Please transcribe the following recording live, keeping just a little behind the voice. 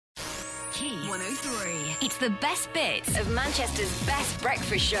Key 103. It's the best bits of Manchester's best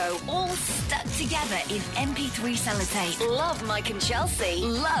breakfast show, all stuck together in MP3 sellotape. Love Mike and Chelsea.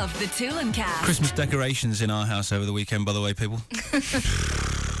 Love the Tool and Cast. Christmas decorations in our house over the weekend, by the way, people.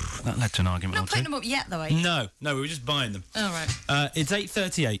 That led to an argument. Not putting them up yet, though, are you? No, we were just buying them. Oh, right. It's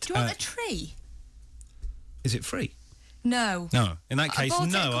 8:38. Do you want a tree? Is it free? No. No. In that case,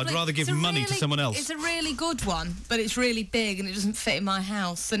 no. I'd rather give money to someone else. It's a really good one, but it's really big and it doesn't fit in my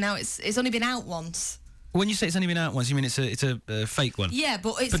house. So now it's only been out once. When you say it's only been out once, you mean it's a fake one? Yeah,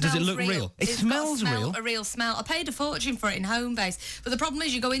 but it does it smells look real? It It's smells got real. A real smell. I paid a fortune for it in Homebase, but the problem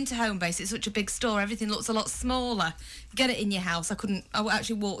is you go into Homebase, it's such a big store, everything looks a lot smaller. Get it in your house. I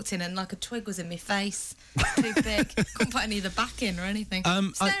actually walked in and like a twig was in my face. Too big. Couldn't put any of the back in or anything.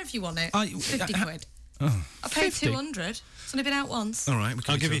 It's there if you want it. 50 quid. Oh, I paid 50? 200. It's only been out once. All right,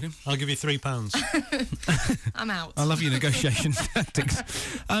 I'll give you £3. I'm out. I love your negotiation tactics.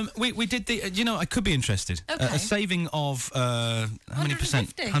 We did the. You know, I could be interested. Okay. A saving of how many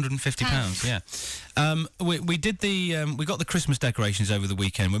percent? £150. Yeah. We did the. We got the Christmas decorations over the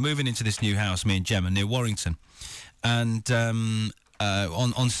weekend. We're moving into this new house, me and Gemma, near Warrington, and on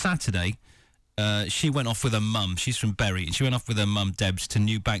Saturday. She went off with her mum. She's from Bury, and she went off with her mum, Debs, to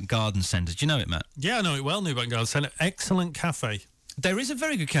Newbank Garden Centre. Do you know it, Matt? Yeah, I know it well, Newbank Garden Centre. Excellent cafe. There is a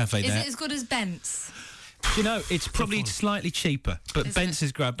very good cafe there. Is it as good as Bent's? You know, it's probably slightly cheaper, but Bent's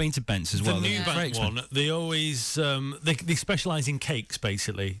is great. I've been to Bent's as well. The Newbank one, they always they specialise in cakes.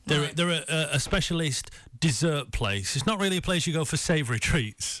 Basically, they're a specialist dessert place. It's not really a place you go for savoury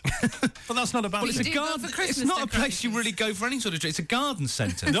treats, but that's not a bad Well, it's thing. a garden. It's not a place you really go for any sort of treat. It's a garden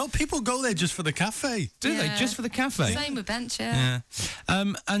centre. No, people go there just for the cafe. Do they? Just for the cafe? Same with Bench, yeah.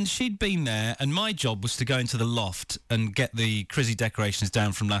 And she'd been there, and my job was to go into the loft and get the Crizzy decorations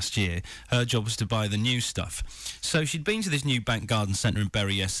down from last year. Her job was to buy the new stuff. So she'd been to this new Bank Garden Centre in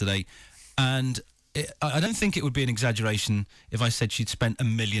Bury yesterday, and I don't think it would be an exaggeration if I said she'd spent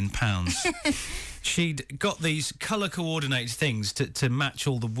 £1 million. She'd got these colour-coordinated things to match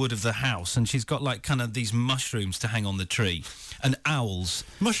all the wood of the house, and she's got, like, kind of these mushrooms to hang on the tree, and owls.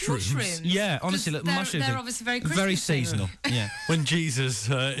 Mushrooms? Yeah, honestly, look, mushrooms. They're obviously very Christmas. Very seasonal, yeah. When Jesus,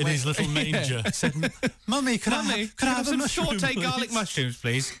 in his little manger, said, Mummy, could I have some mushroom, sauté please?" garlic mushrooms,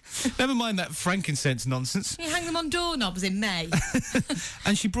 please? Never mind that frankincense nonsense. You hang them on doorknobs in May.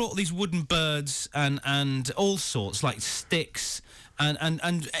 And she brought these wooden birds and all sorts, like sticks.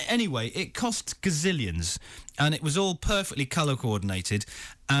 And anyway, it cost gazillions, and it was all perfectly colour coordinated.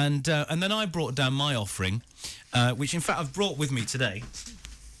 And then I brought down my offering, which in fact I've brought with me today,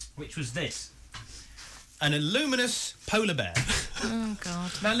 which was this. An Illuminous polar bear. Oh,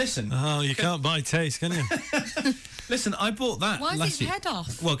 God. Now, listen. Oh, you can't buy taste, can you? Listen, I bought that Why is last its year. head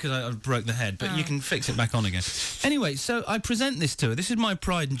off? Well, because I broke the head, but you can fix it back on again. Anyway, so I present this to her. This is my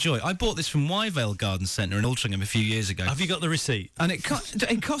pride and joy. I bought this from Wyvale Garden Centre in Altrincham a few years ago. Have you got the receipt? And it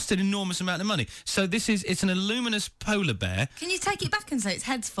cost an enormous amount of money. So it's an Illuminous polar bear. Can you take it back and say its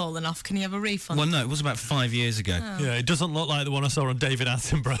head's fallen off? Can you have a refund? Well, no, it was about 5 years ago. Oh. Yeah, it doesn't look like the one I saw on David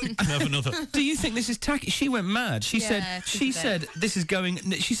Attenborough. Can have another. Do you think this is tacky? She went mad. She said this is going.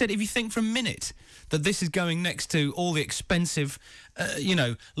 She said if you think for a minute that this is going next to all the expensive,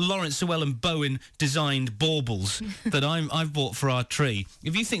 Lawrence Llewellyn Bowen designed baubles that I've bought for our tree.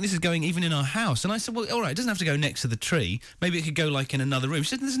 If you think this is going even in our house, and I said, well, all right, it doesn't have to go next to the tree. Maybe it could go like in another room. She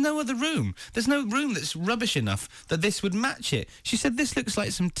said, there's no other room. There's no room that's rubbish enough that this would match it. She said, this looks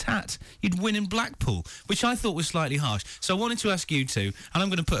like some tat you'd win in Blackpool, which I thought was slightly harsh. So I wanted to ask you two, and I'm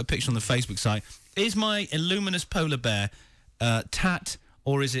going to put a picture on the Facebook site. Is my Illuminous polar bear tat,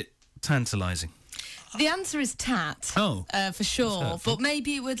 or is it tantalising? The answer is tat. Oh. For sure. But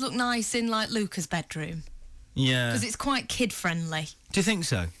maybe it would look nice in, like, Luca's bedroom. Yeah. Because it's quite kid-friendly. Do you think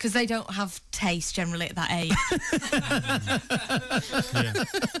so? Because they don't have taste generally at that age.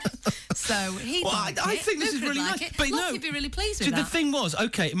 So he'd like I it. think this is Luca would really like nice. it. But Look, no, he'd be really pleased with the that. thing was,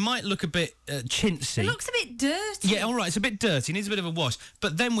 okay, it might look a bit chintzy. It looks a bit dirty. Yeah, all right, it's a bit dirty, needs a bit of a wash.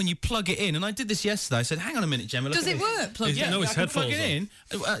 But then when you plug it in, and I did this yesterday, I said, hang on a minute, Gemma. Look Does at it this. work? Plugged Yeah, in? No, I its can head plug falls it in.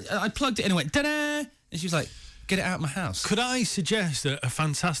 I plugged it in and went, ta-da! And she was like, get it out of my house. Could I suggest a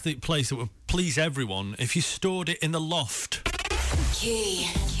fantastic place that would please everyone if you stored it in the loft? Key.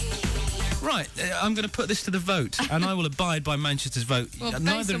 Right, I'm going to put this to the vote, and I will abide by Manchester's vote. Well,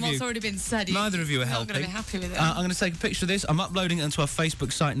 based on what's already been said, neither of you are you're not helping. going to be happy with it. I'm going to take a picture of this. I'm uploading it onto our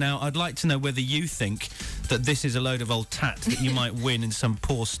Facebook site now. I'd like to know whether you think that this is a load of old tat that you might win in some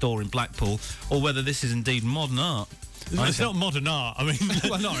poor store in Blackpool, or whether this is indeed modern art. It's not modern art. I mean,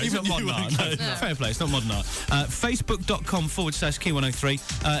 well, no, it's not modern art. No. Fair play, it's not modern art.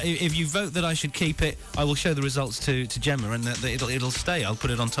 Facebook.com/Key103. If you vote that I should keep it, I will show the results to Gemma, and it'll stay. I'll put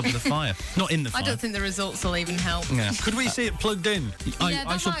it on top of the fire, not in the fire. I don't think the results will even help. Yeah. Could we see it plugged in?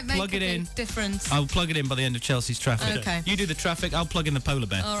 I shall plug it in. Difference. I'll plug it in by the end of Chelsea's traffic. Okay. You do the traffic. I'll plug in the polar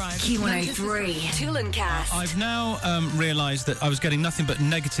bear. All right. Q103 Tool and Cast. I've now realised that I was getting nothing but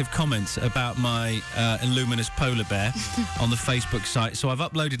negative comments about my Illuminous polar bear on the Facebook site, so I've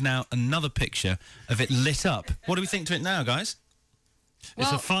uploaded now another picture of it lit up. What do we think to it now, guys?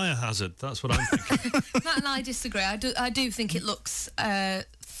 It's a fire hazard. That's what I'm thinking. Matt and I disagree. I do think it looks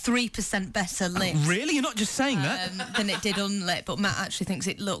 3% better lit. Oh, really? You're not just saying that? Than it did unlit, but Matt actually thinks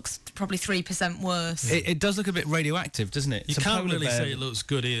it looks probably 3% worse. It does look a bit radioactive, doesn't it? You can't really say it looks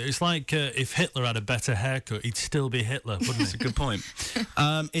good either. It's like if Hitler had a better haircut, he'd still be Hitler, wouldn't it? That's a good point.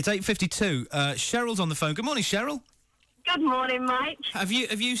 It's 8:52. Cheryl's on the phone. Good morning, Cheryl. Good morning, Mike. Have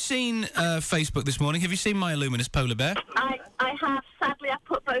you seen Facebook this morning? Have you seen my Illuminous polar bear? I have. Sadly, I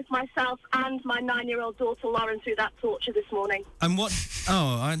put both myself and my 9-year-old daughter Lauren through that torture this morning. And what?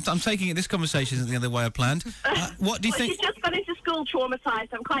 Oh, I'm taking it. This conversation isn't the other way I planned. What do you think? She's just gone into school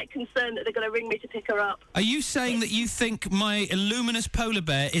traumatised. I'm quite concerned that they're going to ring me to pick her up. Are you saying that you think my Illuminous polar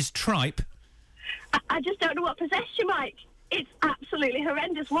bear is tripe? I just don't know what possessed you, Mike. It's absolutely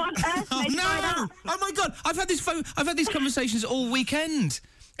horrendous. What on earth made you buy that? Oh my God! I've had these conversations all weekend.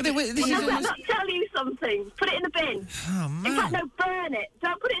 I'll not tell you something. Put it in the bin. Oh, man. In fact, no, burn it.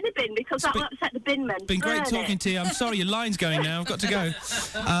 Don't put it in the bin because that will upset the bin men. Been great talking to you. I'm sorry, your line's going now. I've got to go.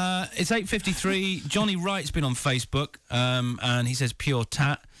 It's 8:53. Johnny Wright's been on Facebook, and he says pure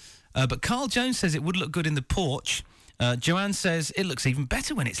tat. But Carl Jones says it would look good in the porch. Joanne says it looks even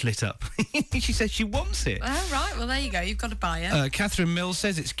better when it's lit up. She says she wants it. Oh, right. Well, there you go. You've got to buy it. Catherine Mills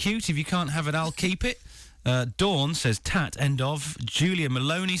says it's cute. If you can't have it, I'll keep it. Dawn says tat, end of. Julia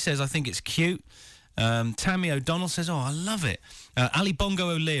Maloney says I think it's cute. Tammy O'Donnell says, oh, I love it. Ali Bongo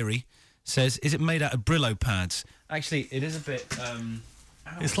O'Leary says, is it made out of Brillo pads? Actually, it is a bit...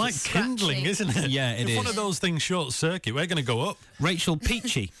 it's like kindling, isn't it? Yeah, it is. If one of those things short circuit, we're going to go up. Rachel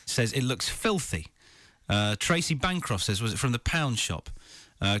Peachy says it looks filthy. Tracy Bancroft says, was it from the pound shop?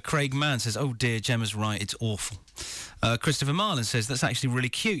 Craig Mann says, oh dear, Gemma's right, it's awful. Christopher Marlin says, that's actually really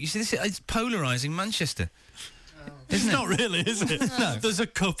cute. You see, it's polarising Manchester. It's not really, is it? No. There's a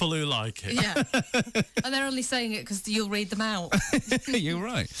couple who like it. Yeah. And they're only saying it because you'll read them out. You're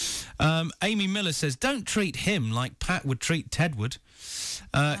right. Amy Miller says, don't treat him like Pat would treat Ted would.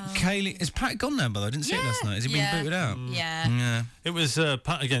 Kaylee... Is Pat gone now, by the way? I didn't see it last night. Has he been booted out? Yeah. It was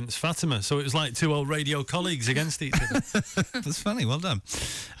Pat against Fatima, so it was like two old radio colleagues against each other. That's funny. Well done.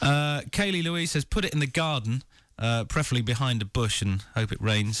 Kaylee Louise says, put it in the garden, preferably behind a bush, and hope it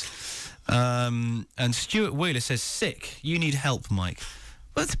rains. And Stuart Wheeler says, sick. You need help, Mike.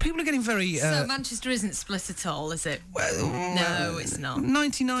 Well, people are getting very... So Manchester isn't split at all, is it? Well, no, it's not.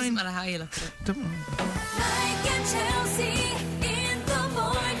 99... Doesn't matter how you look at it. Mike and Chelsea in the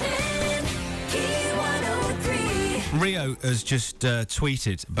morning. Key103. Rio has just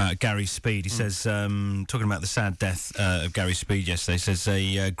tweeted about Gary Speed. He says, talking about the sad death of Gary Speed yesterday, says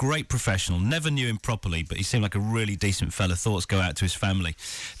a great professional, never knew him properly, but he seemed like a really decent fella. Thoughts go out to his family.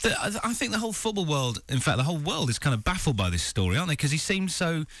 I think the whole football world, in fact, the whole world is kind of baffled by this story, aren't they? Because he seems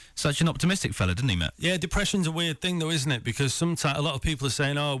such an optimistic fella, didn't he, Matt? Yeah, depression's a weird thing, though, isn't it? Because sometimes a lot of people are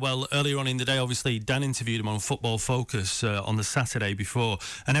saying, oh, well, earlier on in the day, obviously, Dan interviewed him on Football Focus on the Saturday before,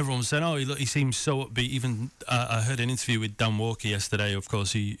 and everyone was saying, oh, he seems so upbeat. Even I heard an interview with Dan Walker yesterday. Of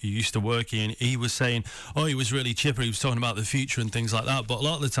course, he used to work here, and he was saying, oh, he was really chipper. He was talking about the future and things like that. But a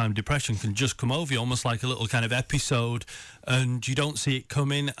lot of the time, depression can just come over you, almost like a little kind of episode, and you don't see it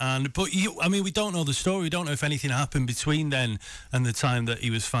coming. But we don't know the story. We don't know if anything happened between then and the time that he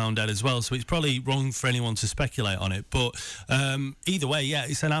was found dead as well. So it's probably wrong for anyone to speculate on it. But either way, yeah,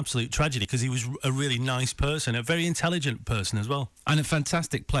 it's an absolute tragedy because he was a really nice person, a very intelligent person as well, and a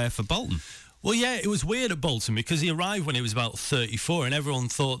fantastic player for Bolton. Well, yeah, it was weird at Bolton because he arrived when he was about 34 and everyone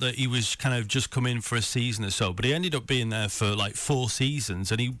thought that he was kind of just come in for a season or so, but he ended up being there for like 4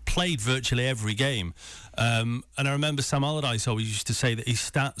 seasons and he played virtually every game. And I remember Sam Allardyce always used to say that his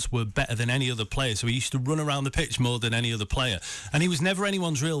stats were better than any other player, so he used to run around the pitch more than any other player. And he was never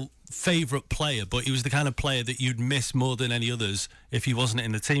anyone's real favourite player, but he was the kind of player that you'd miss more than any others if he wasn't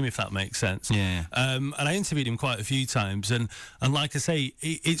in the team, if that makes sense. Yeah. And I interviewed him quite a few times, and like I say,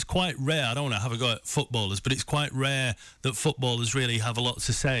 it's quite rare. I don't want to have a go at footballers, but it's quite rare that footballers really have a lot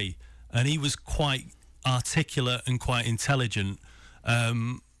to say. And he was quite articulate and quite intelligent.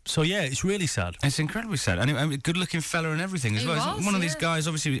 So yeah, it's really sad. It's incredibly sad. And a good-looking fella and everything as He well. was, One of these guys,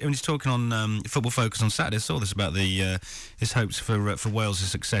 obviously, when he's talking on Football Focus on Saturday, I saw this about his hopes for Wales'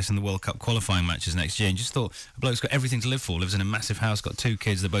 success in the World Cup qualifying matches next year, and just thought a bloke's got everything to live for. Lives in a massive house, got 2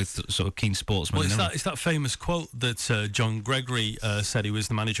 kids. They're both sort of keen sportsmen. Well, it's that famous quote that John Gregory said he was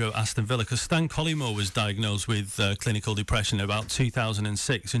the manager of Aston Villa, because Stan Collymore was diagnosed with clinical depression in about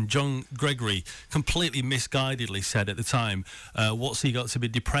 2006, and John Gregory completely misguidedly said at the time, what's he got to be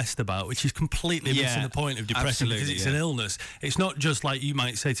depressed about, which is completely missing the point of depression, because it's an illness. It's not just like you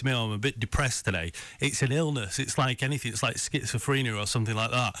might say to me, oh, I'm a bit depressed today. It's an illness. It's like anything. It's like schizophrenia or something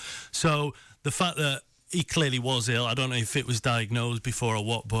like that. So the fact that he clearly was ill, I don't know if it was diagnosed before or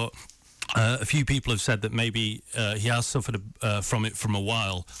what, but a few people have said that maybe he has suffered from it from a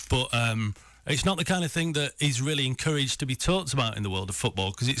while. But it's not the kind of thing that is really encouraged to be talked about in the world of football,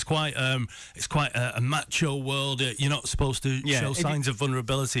 because it's quite a macho world. You're not supposed to show signs of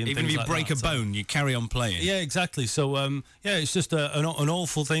vulnerability and even things if you like break that, a bone, you carry on playing. Yeah, exactly. So it's just an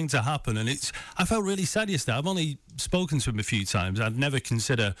awful thing to happen, and I felt really sad yesterday. I've only spoken to him a few times. I'd never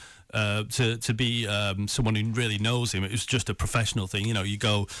consider to be someone who really knows him. It was just a professional thing. You know, you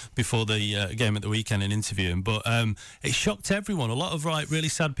go before the game at the weekend and interview him. But it shocked everyone. A lot of really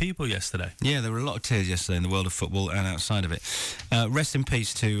sad people yesterday. Yeah, there were a lot of tears yesterday in the world of football and outside of it. Rest in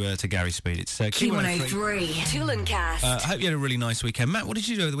peace to Gary Speed. It's Q103 Toolencast. I hope you had a really nice weekend. Matt, what did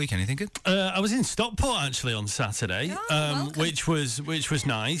you do over the weekend? Anything good? I was in Stockport actually on Saturday, which was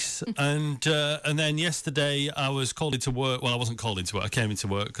nice. And then yesterday I was called into work. Well, I wasn't called into work. I came into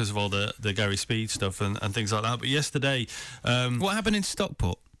work because of all the Gary Speed stuff and things like that. But yesterday, what happened in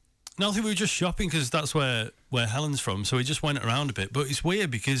Stockport? Nothing. We were just shopping because that's where Helen's from. So we just went around a bit. But it's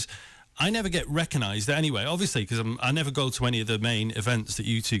weird because I never get recognised anyway, obviously, because I never go to any of the main events that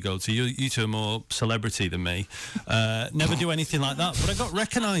you two go to. You two are more celebrity than me. Never do anything like that. But I got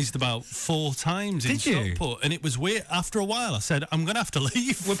recognised about 4 times in Stockport, and it was weird. After a while, I said, I'm going to have to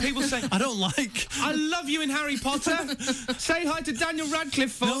leave. Were people saying, I don't like... I love you in Harry Potter. Say hi to Daniel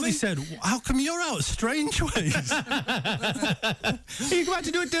Radcliffe for me. They said, how come you're out strange ways? Are you about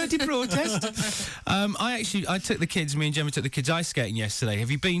to do a dirty protest? I took the kids, me and Gemma took the kids ice skating yesterday.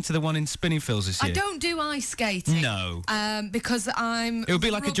 Have you been to the one in Spinningfields this year? I don't do ice skating. No. Because I'm... It would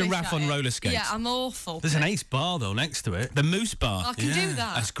be like a giraffe on roller skates. Yeah, I'm awful. There's an Ace bar, though, next to it. The Moose Bar. I can do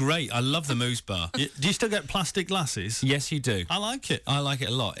that. That's great. I love the Moose Bar. Do you still get plastic glasses? Yes, you do. I like it. I like it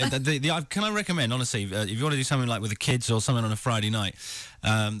a lot. Can I recommend, honestly, if you want to do something like with the kids or something on a Friday night,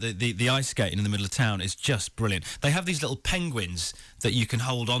 the ice skating in the middle of town is just brilliant. They have these little penguins that you can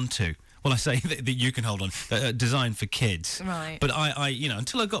hold on to. Well, I say that you can hold on, designed for kids. Right. But I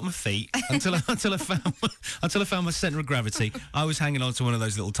until I got my feet, until I found my centre of gravity, I was hanging on to one of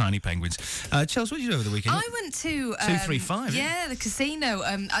those little tiny penguins. Chelsea, what did you do over the weekend? I went to 235. Yeah, the casino.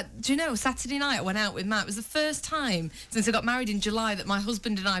 Do you know, Saturday night I went out with Matt. It was the first time since I got married in July that my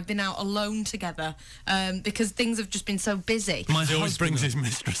husband and I have been out alone together because things have just been so busy. He always brings his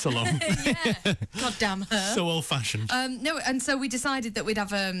mistress along. Yeah, God damn her. So old-fashioned. No, and so we decided that we'd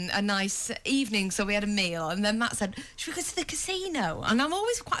have a nice evening, so we had a meal, and then Matt said, should we go to the casino? And I'm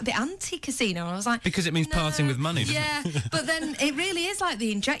always quite a bit anti-casino, and I was like... Because it means parting with money, doesn't it? Yeah, but then it really is like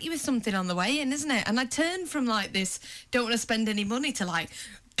they inject you with something on the way in, isn't it? And I turned from like this, don't want to spend any money, to like...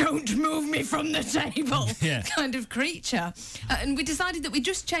 don't move me from the table kind of creature. And we decided that we'd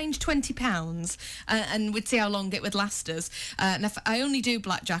just change £20 and we'd see how long it would last us. And if I only do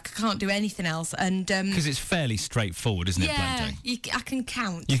blackjack, I can't do anything else. And because it's fairly straightforward, isn't it, blackjack? I can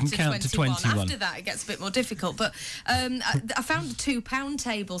count. You can to count 21. to 21. After that, it gets a bit more difficult. But I found a £2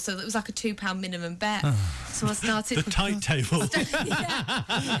 table, so it was like a £2 minimum bet. So I started... The tight table.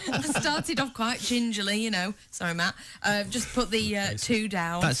 I started off quite gingerly, you know. Sorry, Matt. Just put the 2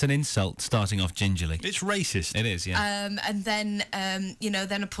 down. That's an insult, starting off gingerly. It's racist. It is, yeah. And then, then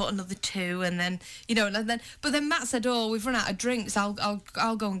I put another 2, and then, but then Matt said, "Oh, we've run out of drinks. I'll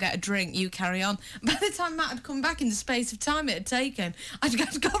go and get a drink. You carry on." By the time Matt had come back in the space of time it had taken, I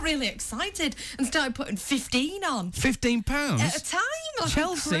got really excited and started putting 15 on. £15 at a time. Like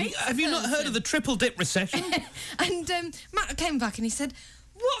Chelsea, have you not heard of the triple dip recession? And Matt came back and he said,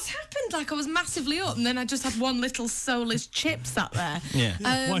 "What's happened?" Like I was massively up, and then I just had one little soulless chip sat there. Yeah.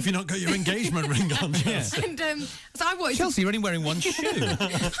 Why have you not got your engagement ring on? Chelsea? And so I wanted Chelsea, you're only wearing one shoe.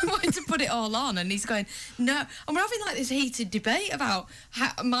 I wanted to put it all on, and he's going, "No." And we're having like this heated debate about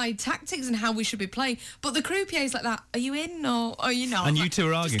my tactics and how we should be playing. But the croupier's like that. Are you in or are you not? And you two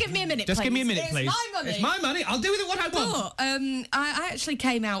are arguing. Just give me a minute, Just please. give me a minute, please. It's my money. It's my money. I'll do with it what I want. But I actually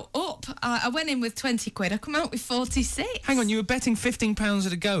came out up. I went in with 20 quid. I come out with 46. Hang on, you were betting £15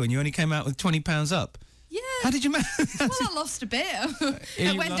 at a go, and you only came out with £20 up. Yeah. How did you manage? Well, I lost a bit.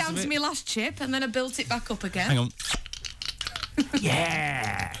 I went down to my last chip and then I built it back up again. Hang on.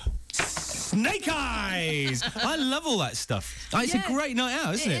 Yeah. Snake eyes! I love all that stuff. It's a great night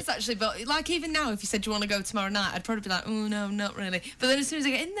out, isn't it? It is actually, but like even now, if you said, do you want to go tomorrow night, I'd probably be like, oh no, not really. But then as soon as I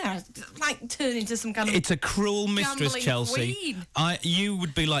get in there, I like turn into some kind of... It's a cruel mistress, Chelsea. Queen. You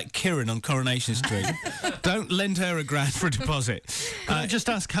would be like Kieran on Coronation Street. Don't lend her £1,000 for a deposit. Can I just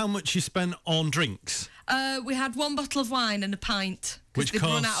ask how much you spent on drinks? We had 1 bottle of wine and a pint. Which they've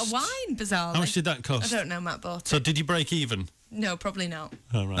run out of wine, bizarrely. How much did that cost? I don't know, Matt bought it. So did you break even? No, probably not.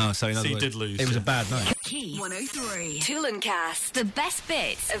 Oh, right. Oh, so in other you words, did lose. It was a bad night. Key 103. Tool and Cast. The best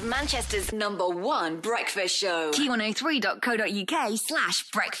bits of Manchester's #1 breakfast show.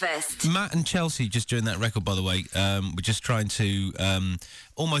 key103.co.uk/breakfast. Matt and Chelsea, just during that record, by the way, were just trying to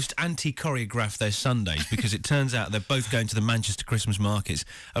almost anti-choreograph their Sundays because it turns out they're both going to the Manchester Christmas markets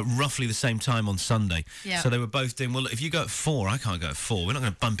at roughly the same time on Sunday. Yeah. So they were both doing, well, look, if you go at 4, I can't go at 4. We're not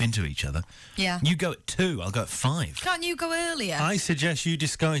going to bump into each other. Yeah. You go at 2, I'll go at 5. Can't you go earlier? I suggest you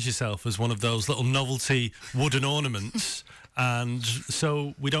disguise yourself as one of those little novelty wooden ornaments, and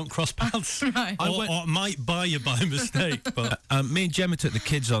so we don't cross paths. Right. Or I might buy you by mistake. But Me and Gemma took the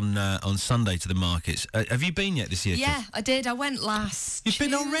kids on Sunday to the markets. Have you been yet this year? Yeah, I did. I went last You've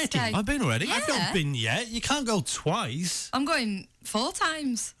been already? Tuesday. I've been already. Yeah. I've not been yet. You can't go twice. I'm going 4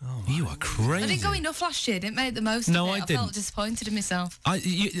 times. You are crazy. I didn't go enough last year. Didn't make the most No, of it. I I didn't. felt disappointed in myself.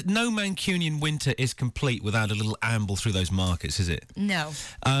 No Mancunian winter is complete without a little amble through those markets, is it? No.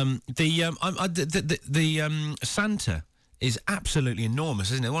 The Santa is absolutely enormous,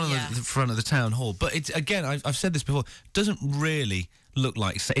 isn't it? One of Yeah. the front of the town hall. But it's again, I've said this before, doesn't really look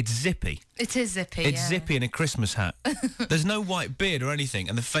like it's zippy. It is zippy. It's yeah. zippy in a Christmas hat. There's no white beard or anything,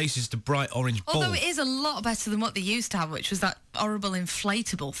 and the face is the bright orange ball. Although it is a lot better than what they used to have, which was that horrible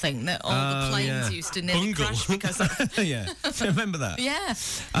inflatable thing that all the planes used to nearly Bungle. crash because of. Yeah, do you remember that? Yeah.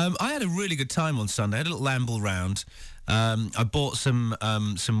 I had a really good time on Sunday. I had a little amble round. I bought some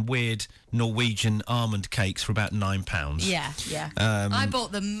weird Norwegian almond cakes for about £9. Yeah, yeah. I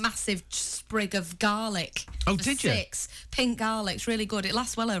bought the massive sprig of garlic. Oh, for did you? 6 pink garlic. It's really good. It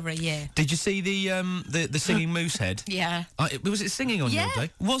lasts well over a year. Did you see the singing moose head? Yeah. Was it singing on your Yeah. day?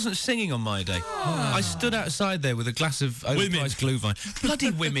 It wasn't singing on my day. I stood outside there with a glass of overpriced Glühwein.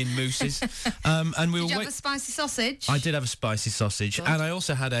 Bloody women mooses. And we Did were you have a spicy sausage? I did have a spicy sausage, Good. and I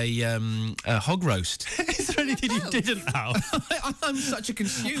also had a hog roast. Is there anything you didn't have? I'm such a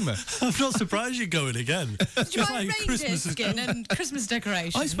consumer. I'm not surprised you're going again. Did you buy reindeer skin and Christmas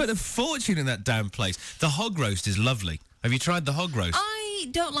decorations? I spent a fortune in that damn place. The hog roast is lovely. Have you tried the hog roast? I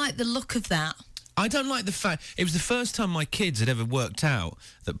don't like the look of that. I don't like the fact... It was the first time my kids had ever worked out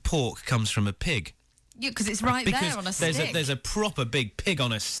that pork comes from a pig. Because it's right Because there on a stick. there's a proper big pig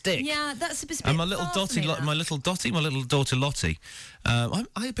on a stick. Yeah, that's a bit. And my little far for Dottie, me, that. my little daughter Lottie, I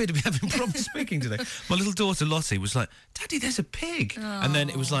appear to be having problems speaking today. My little daughter Lottie was like, "Daddy, there's a pig," and then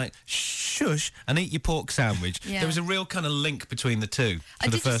it was like, "Shush and eat your pork sandwich." Yeah. There was a real kind of link between the two.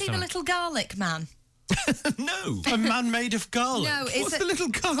 For the Did you first see time. the little garlic man? No. A man made of garlic. No, it's What's the little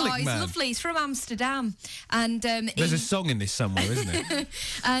garlic Oh, he's man? lovely. He's from Amsterdam, and There's a song in this somewhere, isn't it?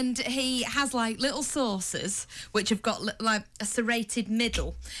 and he has like little sauces which have got like a serrated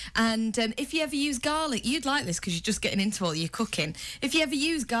middle. And if you ever use garlic, you'd like this because you're just getting into all your cooking. If you ever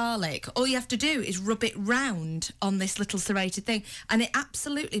use garlic, all you have to do is rub it round on this little serrated thing, and it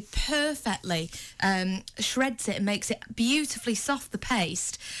absolutely perfectly shreds it and makes it beautifully soft, the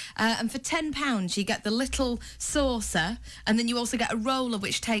paste. And for £10, you get the little saucer, and then you also get a roller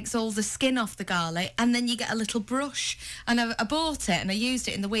which takes all the skin off the garlic, and then you get a little brush. And I bought it and I used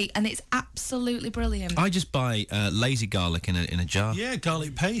it in the week, and it's absolutely brilliant. I just buy lazy garlic in a jar. Yeah,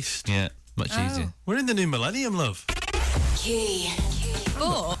 garlic paste. Yeah, much easier. We're in the new millennium, love. Key.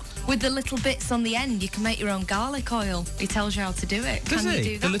 But with the little bits on the end, you can make your own garlic oil. He tells you how to do it. Does Can you he?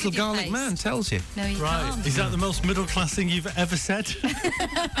 do that The little with your garlic paste? man tells you. No, you Right. can't. Is that the most middle class thing you've ever said?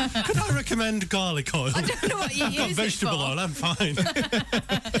 Could I recommend garlic oil? I don't know what you I've got use vegetable it for. oil, I'm fine.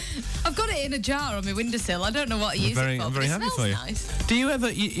 I've got it in a jar on my windowsill. I don't know what I use it for. I'm but very it happy smells for you. Nice. Do you ever,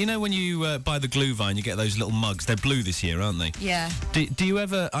 you know, when you buy the Glühwein, you get those little mugs. They're blue this year, aren't they? Yeah. Do you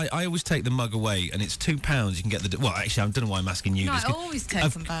ever? I always take the mug away, and it's £2. You can get the. Well, actually, I don't know why I'm asking you No, this. I always take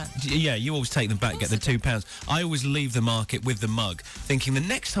them back. Yeah, you always take them back, get the £2. I always leave the market with the mug, thinking the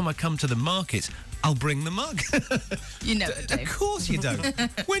next time I come to the markets, I'll bring the mug. You never do. Of course you don't.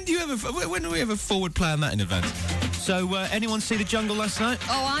 When do we ever forward plan that in advance? So, anyone see The Jungle last night?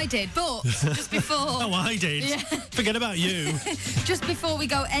 Oh, I did, but just before... Oh, I did. Yeah. Forget about you. Just before we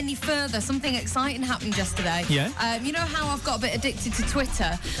go any further, something exciting happened yesterday. Yeah? You know how I've got a bit addicted to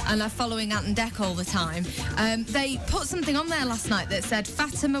Twitter and I'm following Ant and Dec all the time? They put something on there last night that said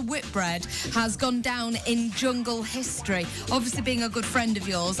Fatima Whitbread has gone down in jungle history. Obviously, being a good friend of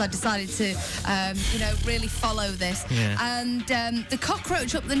yours, I decided to, really follow this. Yeah. And the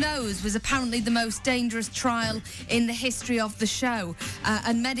cockroach up the nose was apparently the most dangerous trial in the history of the show.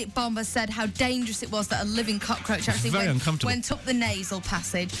 And Medic Bomber said how dangerous it was that a living cockroach actually very uncomfortable. went up the nasal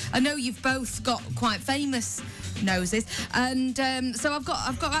passage. I know you've both got quite famous noses, and so I've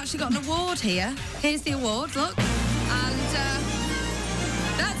actually got an award here. Here's the award, look, and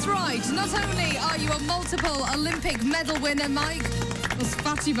that's right. Not only are you a multiple Olympic medal winner, Mike, was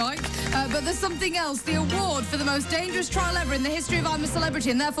Fatty Mike, but there's something else. The award for the most dangerous trial ever in the history of I'm a Celebrity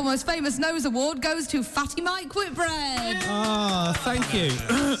and therefore most famous nose award goes to Fatty Mike Whitbread. Ah, thank you.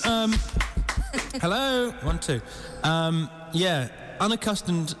 Hello. 1, 2.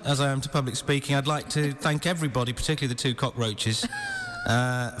 Unaccustomed as I am to public speaking, I'd like to thank everybody, particularly the 2 cockroaches,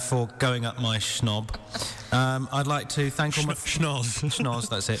 for going up my schnob. I'd like to thank all my... Schnoz,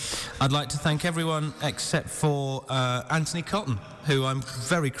 that's it. I'd like to thank everyone except for Anthony Cotton, who I'm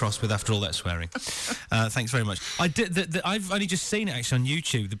very cross with after all that swearing. Thanks very much. I did. I've only just seen it actually on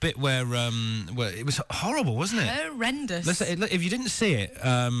YouTube. The bit where it was horrible, wasn't it? Horrendous. If you didn't see it,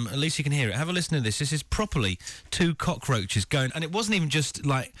 at least you can hear it. Have a listen to this. This is properly 2 cockroaches going, and it wasn't even just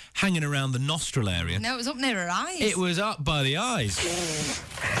like hanging around the nostril area. No, it was up near her eyes. It was up by the eyes.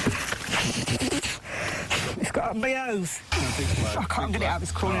 It's got up my nose. I can't get it up.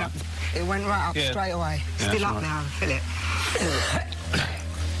 It's crawling up. It went right up straight away. Still up now. Feel it.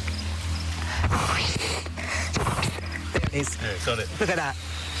 There it is. Yeah, got it. Look at that.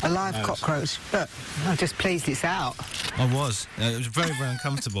 A live cockroach. Look, I'm just pleased it's out. I was. It was very, very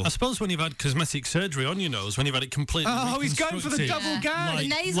uncomfortable. I suppose when you've had cosmetic surgery on your nose, when you've had it completely he's going for the double gag. The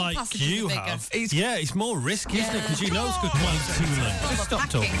nasal like passage you is bigger. have. It's more risky, isn't it? Because your nose could close too long. Just stop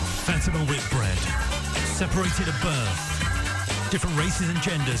talking. Fatima Whitbread, separated at birth, different races and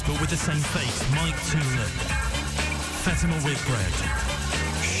genders, but with the same face. Mike Toolin, Fatima Whitbread.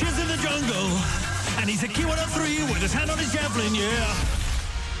 She's in the jungle, and he's a Q103 with his hand on his javelin, yeah.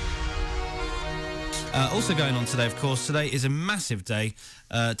 Also going on today, of course, today is a massive day.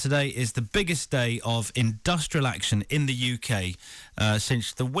 Today is the biggest day of industrial action in the UK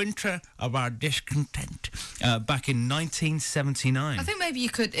since the winter of our discontent back in 1979. I think maybe you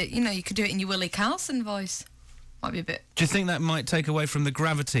could do it in your Willie Carlson voice. Might be a bit... Do you think that might take away from the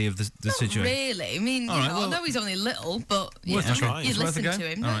gravity of the Not situation? really. I mean, I know he's only little, but Worth a try. you listen to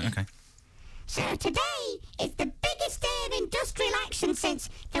him. All right, okay. So today is the biggest day of industrial action since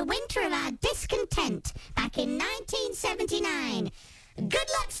the winter of our discontent back in 1979. Good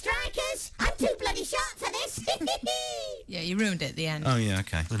luck, strikers. I'm too bloody sharp for this. Yeah, you ruined it at the end. Oh, yeah,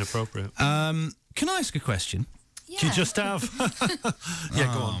 okay. Inappropriate. Can I ask a question? Yeah. You just have.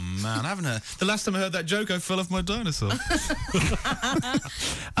 Yeah, go on. Oh, man, I haven't heard... The last time I heard that joke, I fell off my dinosaur.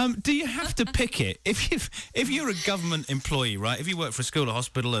 Do you have to pick it? If you're a government employee, right, if you work for a school, a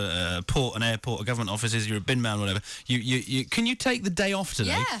hospital, a port, an airport, a government offices, you're a bin man, whatever, you can you take the day off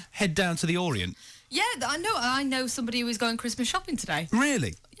today, head down to the Orient? Yeah, I know somebody who is going Christmas shopping today.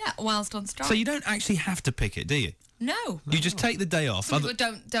 Really? Yeah, whilst on strike. So you don't actually have to pick it, do you? No. You just take the day off. Some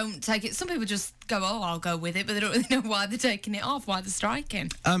people don't take it. Some people just go, I'll go with it, but they don't really know why they're taking it off, why they're striking.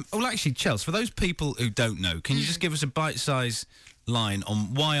 Well, actually, Chelsea, for those people who don't know, can you just give us a bite-sized line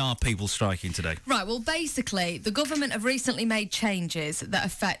on why are people striking today? Right, well, basically, the government have recently made changes that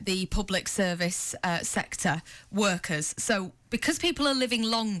affect the public service sector workers. So because people are living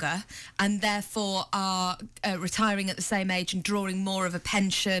longer and therefore are retiring at the same age and drawing more of a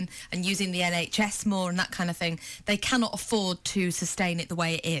pension and using the NHS more and that kind of thing, they cannot afford to sustain it the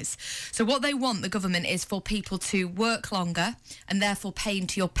way it is. So what they want, the government, is for people to work longer and therefore pay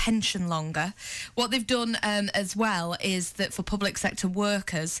into your pension longer. What they've done as well is that for public sector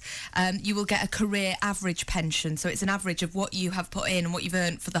workers, you will get a career average pension. So it's an average of what you have put in and what you've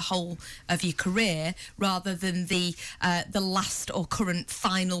earned for the whole of your career, rather than the last or current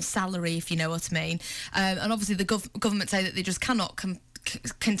final salary, if you know what I mean. And obviously the government say that they just cannot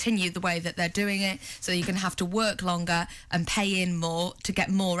continue the way that they're doing it, so you're going to have to work longer and pay in more to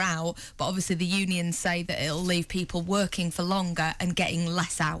get more out. But obviously the unions say that it'll leave people working for longer and getting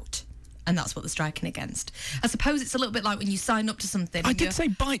less out. And that's what they're striking against. I suppose it's a little bit like when you sign up to something. I did say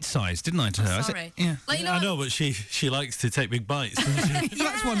bite-sized, didn't I, to her? Sorry. Yeah. Like, I know, but she likes to take big bites, doesn't she?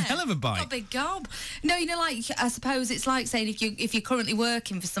 That's one hell of a bite. Got a big gob. No, like, I suppose it's like saying if you're currently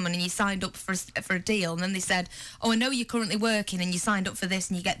working for someone and you signed up for a deal, and then they said, oh, I know you're currently working and you signed up for this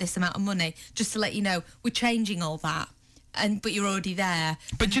and you get this amount of money, just to let you know, we're changing all that. But you're already there.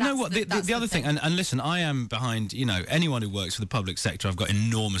 But you know what? The other thing, and listen, I am behind, anyone who works for the public sector, I've got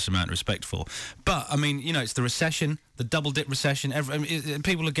enormous amount of respect for. But, I mean, it's the recession, the double-dip recession.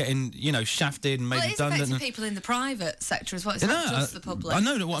 People are getting, shafted and made redundant. It's affecting people in the private sector as well. It's not just the public. I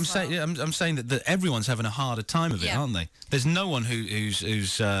know what I'm saying. I'm saying that everyone's having a harder time of it, aren't they? There's no one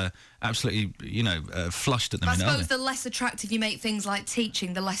who's absolutely, flushed at the minute. I suppose the less attractive you make things like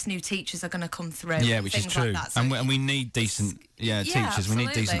teaching, the less new teachers are going to come through. Yeah, which is true. Like that. So and we need decent teachers. Absolutely. We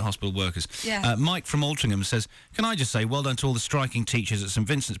need decent hospital workers. Yeah. Mike from Altrincham says, can I just say well done to all the striking teachers at St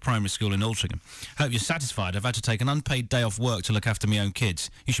Vincent's Primary School in Altrincham. Hope you're satisfied. I've had to take an unpaid day off work to look after my own kids.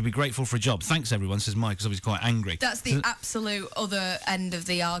 You should be grateful for a job. Thanks, everyone, says Mike, because obviously quite angry. That's the absolute other end of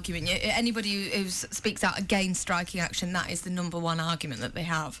the argument. Anybody who speaks out against striking action, that is the number one argument that they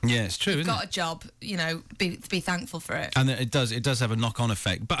have. Yeah, it's true, You've isn't got a job, be thankful for it. And it does have a knock-on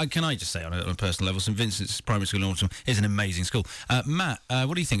effect. But can I just say, on a personal level, St Vincent's Primary School in Altrincham is an amazing school. Matt,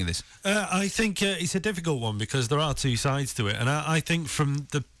 what do you think of this? I think it's a difficult one because there are two sides to it. And I think from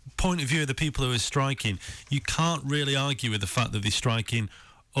the point of view of the people who are striking, you can't really argue with the fact that they're striking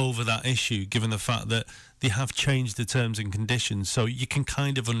over that issue, given the fact that they have changed the terms and conditions. So you can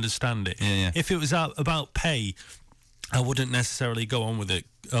kind of understand it. Yeah. If it was about pay, I wouldn't necessarily go along with it,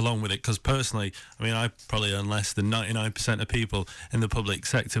 because personally, I probably earn less than 99% of people in the public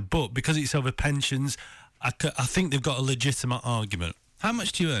sector. But because it's over pensions, I think they've got a legitimate argument. How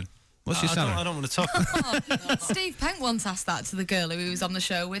much do you earn? What's your salary? I don't want to talk. Steve Penk once asked that to the girl who he was on the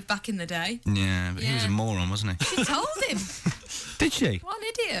show with back in the day. Yeah, but he was a moron, wasn't he? She told him. Did she? What an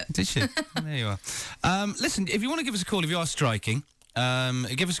idiot. Did she? There you are. Listen, if you want to give us a call, if you are striking,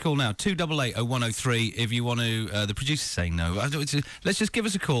 give us a call now, 288-0103, if you want to... the producer's saying no. Let's just give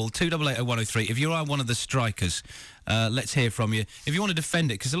us a call, 288-0103. If you are one of the strikers, let's hear from you. If you want to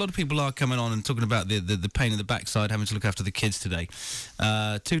defend it, because a lot of people are coming on and talking about the pain in the backside, having to look after the kids today.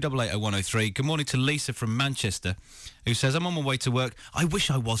 288-0103. Good morning to Lisa from Manchester, who says, I'm on my way to work. I wish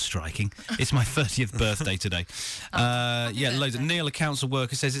I was striking. It's my 30th birthday today. Loads of Neil, a council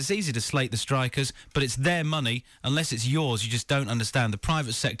worker, says it's easy to slate the strikers, but it's their money. Unless it's yours, you just don't understand. The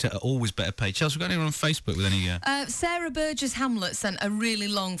private sector are always better paid. Chelsea, we've got anyone on Facebook with any... Sarah Burgess Hamlet sent a really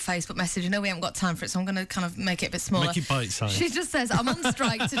long Facebook message. I know we haven't got time for it, so I'm going to kind of make it a bit smaller. Make it bite-sized. She just says, I'm on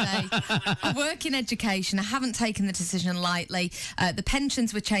strike today. I work in education. I haven't taken the decision lightly. The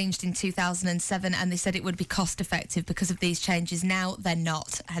pensions were changed in 2007, and they said it would be cost-effective because of these changes. Now they're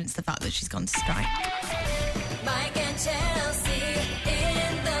not, hence the fact that she's gone to strike. Mike and Chelsea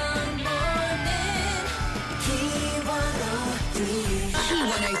in the morning. Key 103. Key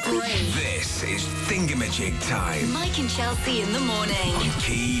 103. This is Thingamajig time. Mike and Chelsea in the morning. On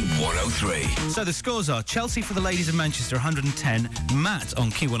Key 103. So the scores are Chelsea for the ladies of Manchester, 110. Matt on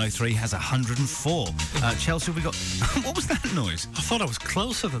Key 103 has 104. Chelsea, we got... What was that noise? I thought I was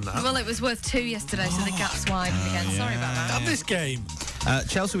closer than that. Well, it was worth 2 yesterday, so the gap's widened again. Sorry about that. Damn this game.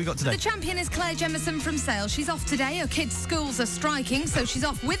 Chelsea, we got today. The champion is Claire Jemison from Sale. She's off today. Her kids' schools are striking, so she's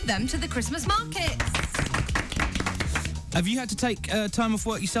off with them to the Christmas markets. Have you had to take time off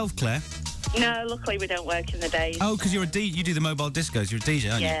work yourself, Claire? No, luckily we don't work in the days. Oh, because you're you do the mobile discos. You're a DJ,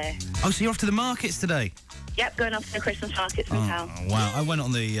 aren't Yeah. you? Oh, so you're off to the markets today? Yep, going off to the Christmas markets in town. Wow, I went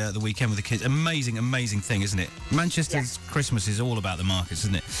on the weekend with the kids. Amazing thing, isn't it? Manchester's Christmas is all about the markets,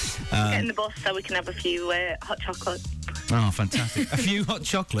 isn't it? Get in the bus so we can have a few hot chocolate. Oh, fantastic. A few hot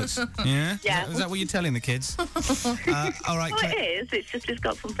chocolates. Yeah? Yeah. Is that what you're telling the kids? All right, Well, Claire. it is. It's just it's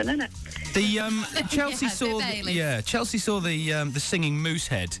got something in it. The Chelsea Yeah, saw Baileys. Chelsea saw the singing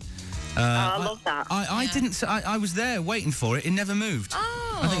Moosehead. I love that. I didn't. I was there waiting for it. It never moved.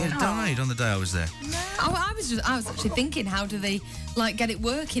 Oh. I think it died on the day I was there. I was actually thinking, how do they get it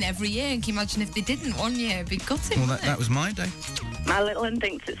working every year? And can you imagine if they didn't one year? It'd be gutting. Well, wouldn't that it? was my day. My little one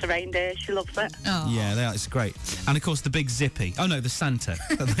thinks it's a reindeer. She loves it. Oh. Yeah, it's great. And of course, the big Zippy. Oh no, the Santa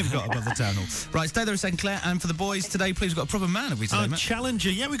that they've got above the town hall. Right, stay there a second, Claire. And for the boys today, please, we've got a proper man, have we today, Our Matt?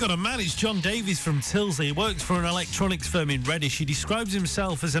 challenger, we got a man. It's John Davies from Tilsley. He works for an electronics firm in Reddish. He describes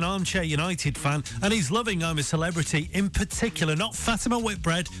himself as an armchair United fan, and he's loving I'm a Celebrity, in particular, not Fatima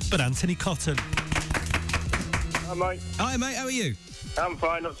Whitbread, but Anthony Cotton. Hi, mate. Hi, mate. How are you? I'm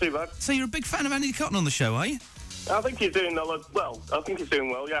fine, not too bad. So you're a big fan of Anthony Cotton on the show, are you? I think he's doing well. I think he's doing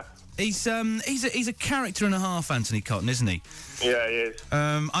well, yeah. He's a character and a half, Anthony Cotton, isn't he? Yeah, he is.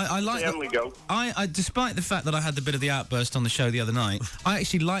 I like. I despite the fact that I had a bit of the outburst on the show the other night, I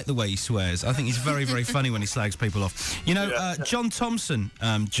actually like the way he swears. I think he's very, very funny when he slags people off. You know, John Thompson,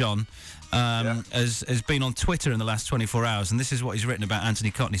 has been on Twitter in the last 24 hours, and this is what he's written about Anthony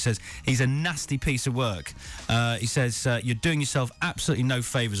Cotton. He says he's a nasty piece of work. He says you're doing yourself absolutely no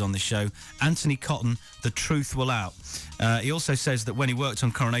favours on this show. Anthony Cotton, the truth will out. He also says that when he worked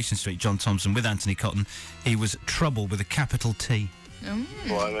on Coronation Street, John Thompson, with Anthony Cotton, he was trouble with a capital T.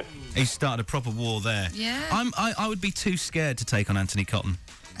 He started a proper war there. Yeah. I would be too scared to take on Anthony Cotton.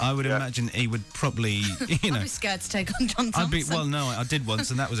 I would imagine he would probably, I'd be scared to take on John Thompson. I did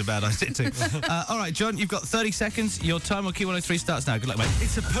once, and that was a bad idea too. All right, John, you've got 30 seconds. Your time on Q103 starts now. Good luck, mate.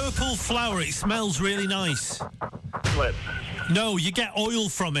 It's a purple flower. It smells really nice. Flip. No, you get oil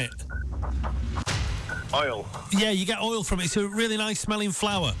from it. Oil? Yeah, you get oil from it. It's a really nice smelling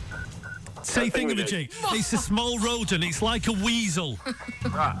flower. Say thingamajig. It's a small rodent. It's like a weasel.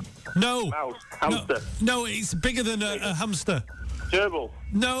 Rat. No. Mouse. Hamster. No, it's bigger than a hamster. Gerbil.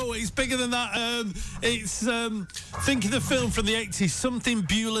 No, it's bigger than that. Think of the film from the 80s, something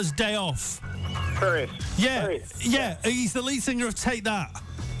Bueller's Day Off. Ferris. Yeah, Ferris. yeah. He's the lead singer of Take That.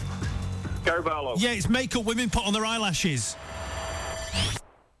 Gary Barlow. Yeah, it's makeup women put on their eyelashes.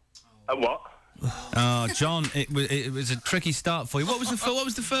 And what? Oh, John, it was a tricky start for you. What was the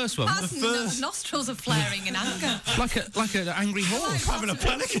first one? The nostrils are flaring in anger. like an angry horse having a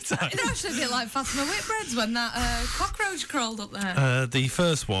panic attack. It's actually a bit like Fatima Whitbread's when that cockroach crawled up there. The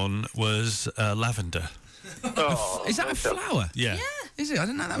first one was lavender. Oh, is that a flower? Yeah. Is it? I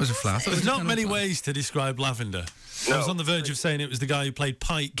didn't know that was a flower. There's not many ways to describe lavender. I was on the verge of saying it was the guy who played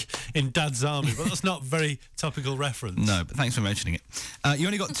Pike in Dad's Army, but that's not a very topical reference. No, but thanks for mentioning it. You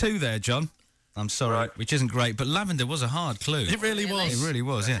only got 2 there, John. I'm sorry, which isn't great, but lavender was a hard clue. It really was. It really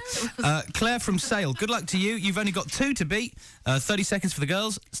was, yeah. Claire from Sale, good luck to you. You've only got 2 to beat. 30 seconds for the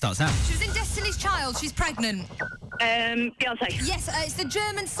girls. Starts now. She was in Destiny's Child. She's pregnant. Beyonce. Yes, it's the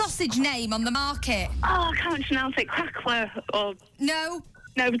German sausage name on the market. Oh, I can't pronounce it. Crackler or... No.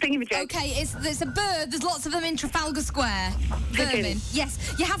 No, I'm thinking of a joke. Okay, it's a bird. There's lots of them in Trafalgar Square. Vermin.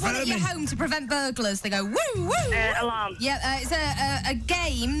 Yes, you have one at your home to prevent burglars. They go woo woo. Alarm. Yeah, it's a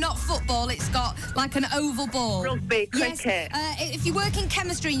game, not football. It's got like an oval ball. Rugby, cricket. Yes. If you work in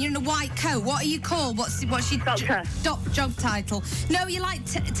chemistry and you're in a white coat, what are you called? What's your Doctor. Job title? No, you like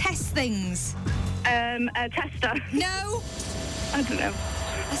test things. A tester. No. I don't know.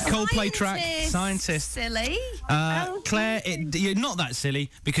 Coldplay track, Scientist. Silly. Claire, you're not that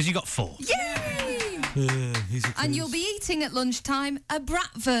silly because you got 4. Yay! And you'll be eating at lunchtime a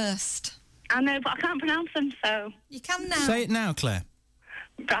bratwurst. I know, but I can't pronounce them, so... You can now. Say it now, Claire.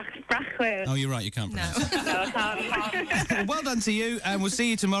 Brachwurst. Oh, you're right, you can't pronounce it. No, I can't. Well done to you, and we'll see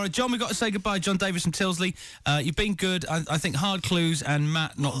you tomorrow. John, we've got to say goodbye. John Davis from Tilsley. You've been good. I think hard clues and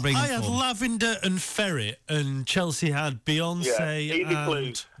Matt not bringing I had lavender and ferret, and Chelsea had Beyonce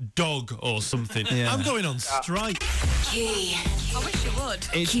and dog or something. Yeah. I'm going on strike. Key. I wish you would.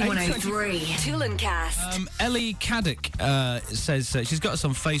 It's Q103. Toolencast. Ellie Caddick says she's got us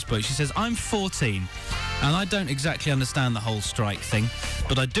on Facebook. She says, I'm 14 and I don't exactly understand the whole strike thing,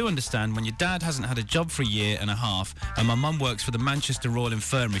 but I do understand when your dad hasn't had a job for a year and a half and my mum works for the Manchester Royal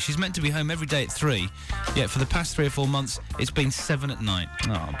Infirmary. She's meant to be home every day at 3, yet for the past 3 or 4 months it's been 7 at night.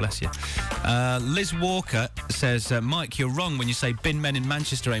 Oh, bless you. Liz Walker says, Mike, you're wrong when you say bin men in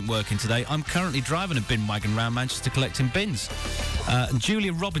Manchester ain't working today. I'm currently driving a bin wagon round Manchester collecting bins. And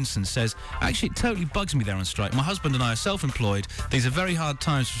Julia Robinson says, actually, it totally bugs me they're on strike. My husband and I are self-employed. These are very hard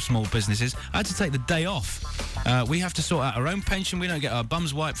times for small businesses. I had to take the day off. We have to sort out our own pension. We don't get our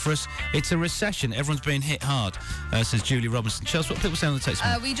bums wiped for us. It's a recession. Everyone's being hit hard, says Julia Robinson. Chelsea, what people say on the text?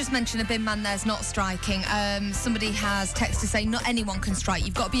 We just mentioned a bin man there's not striking. Somebody has texted to say not anyone can strike.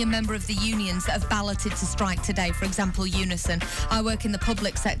 You've got to be a member of the unions that have balloted to strike today. For example, Unison. I work in the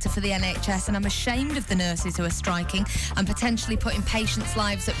public sector for the NHS and I'm ashamed of the nurses who are striking and potentially putting patients'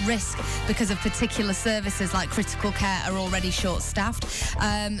 lives at risk because of particular services like critical care are already short-staffed.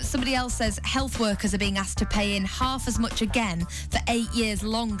 Somebody else says health workers are being asked to pay in half as much again for 8 years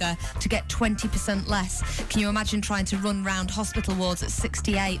longer to get 20% less. Can you imagine trying to run round hospital wards at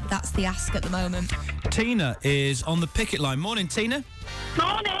 68? That's the ask at the moment. Tina is on the picket line. Morning, Tina.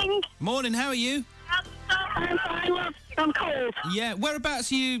 Morning. Morning, how are you? I'm fine, love. I'm cold. Yeah,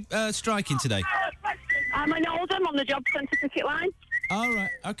 whereabouts are you striking today? I'm in Oldham on the job centre picket line. All right,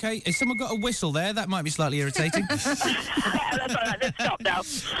 okay. Has someone got a whistle there? That might be slightly irritating. That's all right, let's stop now.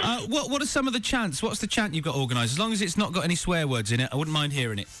 What are some of the chants? What's the chant you've got organised? As long as it's not got any swear words in it, I wouldn't mind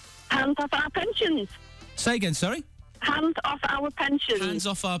hearing it. Hands off our pensions. Say again, sorry? Hands off our pensions. Hands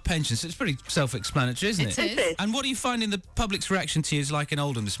off our pensions. It's pretty self-explanatory, isn't it? It is. And what are you finding the public's reaction to you is like in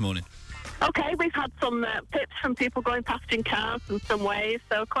Oldham this morning? Okay, we've had some tips from people going past in cars and some ways,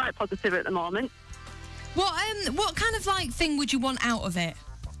 so quite positive at the moment. What kind of like thing would you want out of it?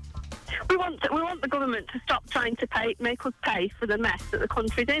 We want the government to stop trying to make us pay for the mess that the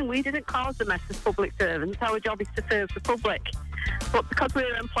country's in. We didn't cause the mess as public servants. Our job is to serve the public. But because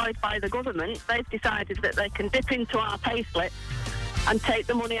we're employed by the government, they've decided that they can dip into our payslip and take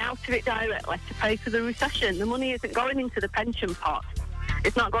the money out of it directly to pay for the recession. The money isn't going into the pension pot.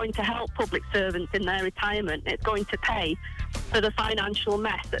 It's not going to help public servants in their retirement. It's going to pay for the financial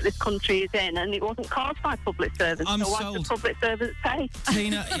mess that this country is in, and it wasn't caused by public servants. I'm so why sold. should public servants pay?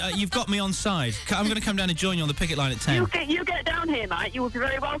 Tina, you've got me on side. I'm going to come down and join you on the picket line at 10. You get down here, mate. You will be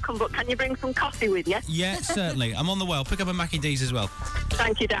very welcome, but can you bring some coffee with you? Yeah, certainly. I'm on the way. I'll pick up a Mackie D's as well.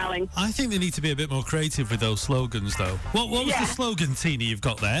 Thank you, darling. I think they need to be a bit more creative with those slogans, though. What was the slogan, Tina, you've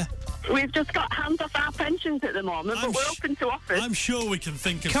got there? We've just got hands off our pensions at the moment, but we're open to offers. I'm sure we can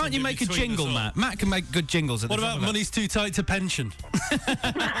think of Can't you make a jingle, Matt? Matt can make good jingles. What about money's too tight to pension?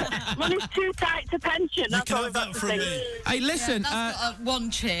 Money's too tight to pension. That's can all have we've got that to from say. me. Hey, listen,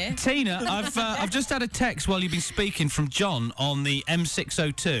 one cheer. Tina, I've just had a text while you've been speaking from John on the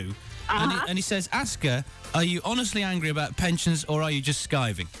M602, and he says, ask her, are you honestly angry about pensions or are you just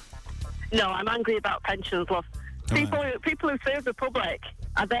skiving? No, I'm angry about pensions, love. People who serve the public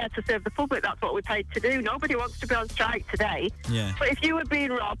are there to serve the public. That's what we're paid to do. Nobody wants to be on strike today. Yeah. But if you were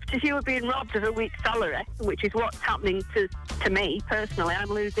being robbed of a week's salary, which is what's happening to me personally, I'm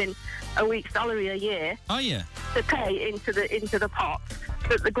losing a week's salary a year. Oh yeah. To pay into the pot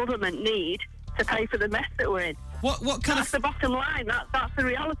that the government need to pay for the mess that we're in. What kind That's the bottom line. That's the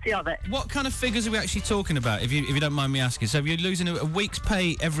reality of it. What kind of figures are we actually talking about, if you don't mind me asking? So you're losing a week's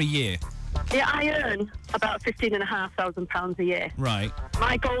pay every year? Yeah, I earn about £15,500 a year. Right.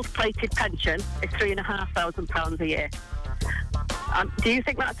 My gold-plated pension is £3,500 a year. Do you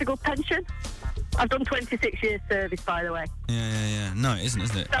think that's a good pension? I've done 26 years service, by the way. Yeah. No, it isn't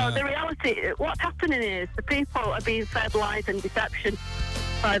it? So the reality, what's happening is the people are being fed lies and deception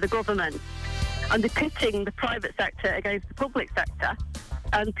by the government, and they're pitting the private sector against the public sector,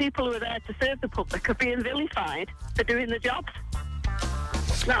 and people who are there to serve the public are being vilified for doing the jobs.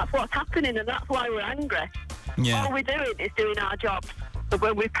 That's what's happening, and that's why we're angry. Yeah. All we're doing is doing our jobs. So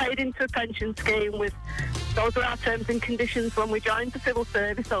when we're paid into a pension scheme, those are our terms and conditions when we joined the civil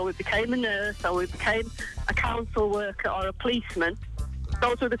service, or we became a nurse, or we became a council worker or a policeman.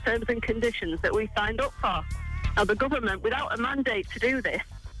 Those were the terms and conditions that we signed up for. Now, the government, without a mandate to do this,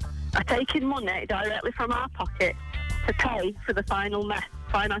 are taking money directly from our pocket to pay for the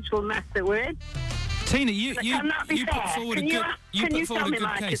financial mess that we're in. Tina, you can that be fair? put forward Can you tell me,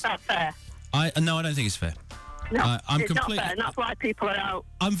 Mike, case. is that fair? No, I don't think it's fair. No, I'm it's not fair, and that's why people are out.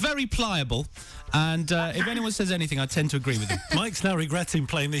 I'm very pliable, and if anyone says anything, I tend to agree with them. Mike's now regretting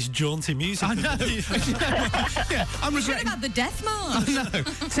playing this jaunty music. I know. Yeah, I'm regretting. About the death march. I know.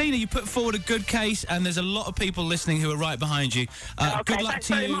 Tina, you put forward a good case, and there's a lot of people listening who are right behind you. Good luck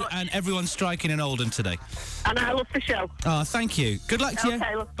to you and everyone striking in Oldham today. And I love the show. Oh, thank you. Good luck to you.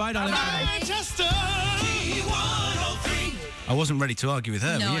 Bye, darling. Manchester! I wasn't ready to argue with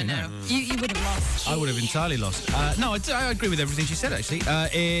her. No, were you? I know. No. You would have lost. I would have entirely lost. No, I agree with everything she said, actually.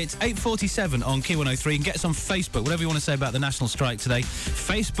 It's 8:47 on Key 103. You can get us on Facebook, whatever you want to say about the national strike today.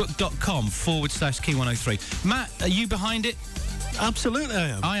 Facebook.com/Key 103. Matt, are you behind it? Absolutely, I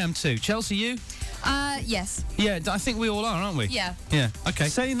am. I am too. Chelsea, you? Yes. Yeah, I think we all are, aren't we? Yeah. Yeah, okay.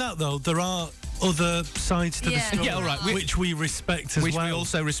 Saying that, though, there are other sides to the story, Yeah, all right. which we respect as which well. we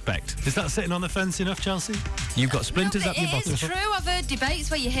also respect. Is that sitting on the fence enough, Chelsea? You've got splinters No, up your bottom. It is true. I've heard debates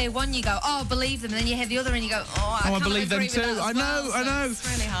where you hear one, you go, oh, I believe them, and then you hear the other and you go, I believe them too. I know. It's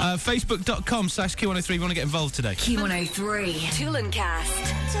really hard. Facebook.com/Q103 if you want to get involved today. Q103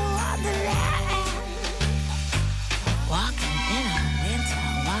 Toolencast. Walking in a winter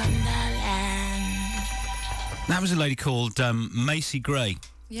wonderland. That was a lady called Macy Gray.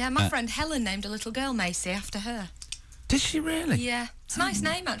 Yeah, my friend Helen named a little girl Macy after her. Did she really? Yeah. It's a nice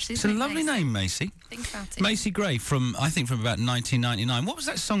name, actually. It's a lovely name, Macy. Think about it. Macy Gray from about 1999. What was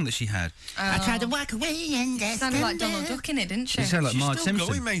that song that she had? I tried to walk away and She sounded like Donald Duck in it, didn't she? She sounded like She's Marge still Simpson.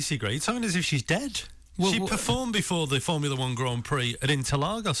 going, Macy Gray. It's sounding as if she's dead. Well, she performed before the Formula One Grand Prix at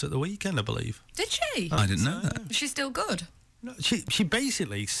Interlagos at the weekend, I believe. Did she? I didn't know that. Is she still good? No, she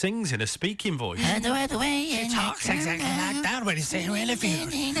basically sings in a speaking voice. The way she talks exactly like that when you see her interviewed.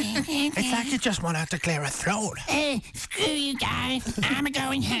 It's like you just want her to clear her throat. Screw you guys, I'm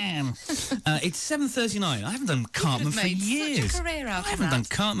going home. It's 7:39. I haven't done Cartman for years. Such a career out I haven't done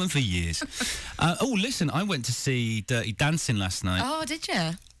Cartman for years. Listen, I went to see Dirty Dancing last night. Oh, did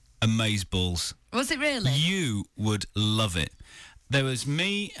you? Amazeballs. Was it really? You would love it. There was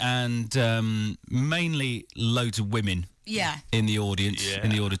me and mainly loads of women. Yeah. In the audience,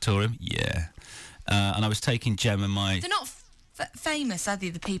 in the auditorium. Yeah. And I was taking Gemma, They're not famous, are they,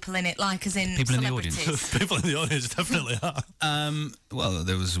 the people in it, like as in people in the celebrities? audience. People in the audience definitely are. Well,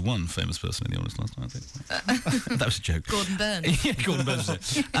 there was one famous person in the audience last night, I think. That was a joke. Gordon Burns. Yeah, Gordon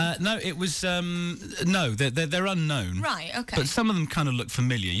Burns. No, it was... no, they're unknown. Right, okay. But some of them kind of look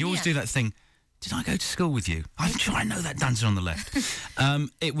familiar. You always Yeah. do that thing... Did I go to school with you? I'm sure I know that dancer on the left.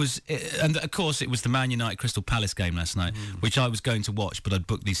 And of course, it was the Man United Crystal Palace game last night, which I was going to watch, but I'd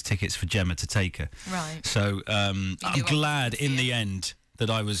booked these tickets for Gemma to take her. Right. So I'm glad in the end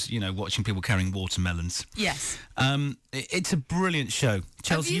that I was, watching people carrying watermelons. Yes. It's a brilliant show.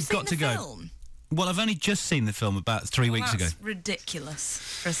 Chelsea, you've got to go. Film? Well, I've only just seen the film about 3 weeks ago. That's ridiculous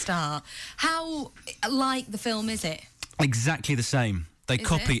for a start. How like the film is it? Exactly the same. They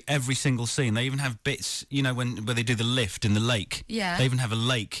copy every single scene. They even have bits, where they do the lift in the lake. Yeah. They even have a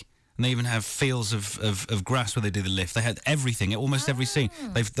lake, and they even have fields of grass where they do the lift. They had everything, almost every scene.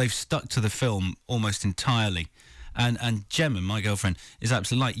 They've stuck to the film almost entirely. And Gemma, my girlfriend, is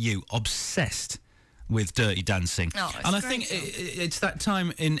absolutely like you, obsessed with Dirty Dancing. Oh, and I think it's that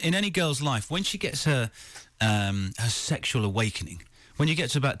time in any girl's life when she gets her sexual awakening. When you get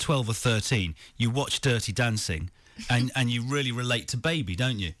to about 12 or 13, you watch Dirty Dancing. And you really relate to Baby,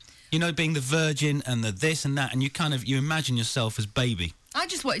 don't you? Being the virgin and the this and that, and you imagine yourself as Baby. I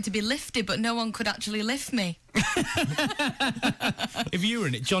just wanted to be lifted, but no one could actually lift me. If you were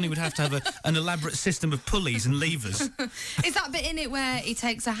in it, Johnny would have to have an elaborate system of pulleys and levers. Is that bit in it where he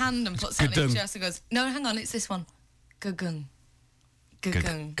takes a hand and puts it on his chest and goes, no, hang on, it's this one. Gugung.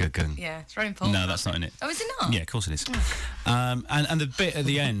 Gugung. Gugung. Yeah, it's very important. No, that's not in it. Oh, is it not? Yeah, of course it is. And the bit at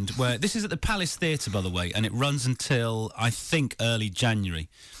the end where... This is at the Palace Theatre, by the way, and it runs until, I think, early January.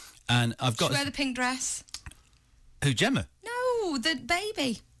 And I've got... Should wear the pink dress? Who, Gemma? No, the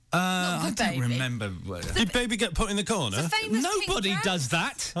baby. I don't remember. Did Baby get put in the corner? Nobody does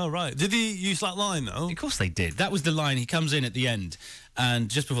that. Oh, right. Did he use that line, though? Of course they did. That was the line. He comes in at the end, and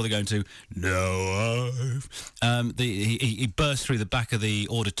just before they go into No, he bursts through the back of the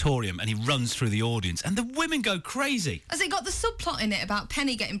auditorium, and he runs through the audience, and the women go crazy. Has it got the subplot in it about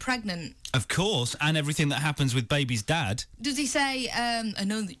Penny getting pregnant? Of course, and everything that happens with Baby's dad. Does he say, I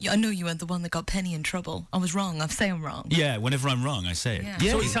know you weren't the one that got Penny in trouble. I was wrong. I say I'm wrong. Yeah, whenever I'm wrong, I say it. Yeah.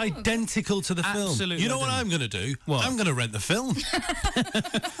 So it's identical to the film. Absolutely. You know what I'm going to do? What? I'm going to rent the film.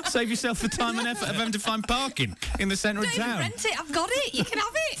 Save yourself the time and effort of having to find parking in the centre of Don't even town. rent it. I've got it. You can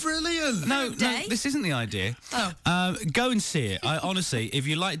have it. Brilliant. No, this isn't the idea. Oh. Go and see it. Honestly, if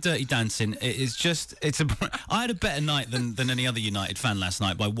you like Dirty Dancing, I had a better night than any other United fan last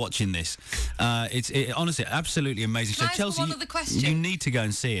night by watching this. It's honestly absolutely amazing show. Can I ask Chelsea, one other question? You need to go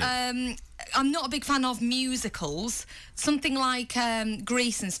and see it. I'm not a big fan of musicals. Something like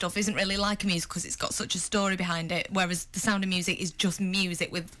Grease and stuff isn't really like a musical because it's got such a story behind it, whereas The Sound of Music is just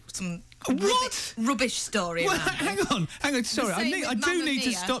music with some rubbish story around it. Hang on. Sorry, I do need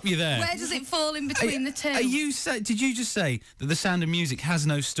to stop you there. Where does it fall in between the two? Did you just say that The Sound of Music has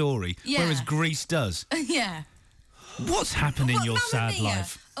no story, whereas Grease does? Yeah. What's happened in your sad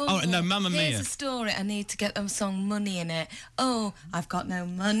life? Oh, no, Mamma Mia. Here's a story. I need to get them song Money in it. Oh, I've got no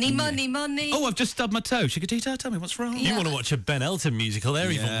money. Oh, I've just stubbed my toe. Chiquitita, tell me what's wrong. You want to watch a Ben Elton musical? They're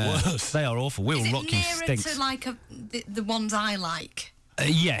even worse. They are awful. Will Is Rock You it stinks. nearer to like the ones I like?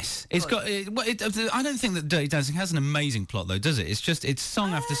 Yes, it's got. I don't think that Dirty Dancing has an amazing plot, though, does it? It's just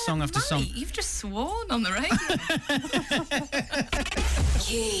song after song after song. You've just sworn on the radio.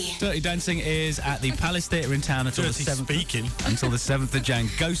 Dirty Dancing is at the Palace Theatre in town until the 7th. Until the 7th of Jan.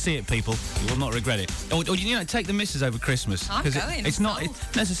 Go see it, people. You will not regret it. Or take the missus over Christmas. I'm going. It's not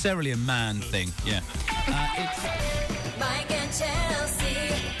necessarily a man thing. Yeah. Mike and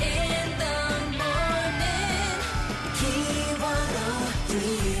Chelsea in the morning. Key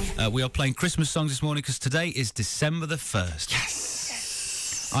 103. We are playing Christmas songs this morning because today is December the 1st.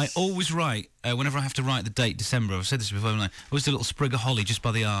 Yes! I always write, whenever I have to write the date, December, I've said this before, I always do a little sprig of holly just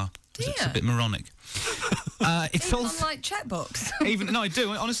by the R. It's a bit moronic. It's even also on like checkbooks. No, I do.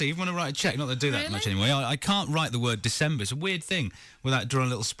 Honestly, even when I write a check, not that I do that much anyway. I can't write the word December. It's a weird thing without drawing a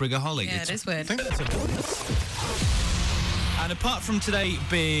little sprig of holly. Yeah, it is weird. And apart from today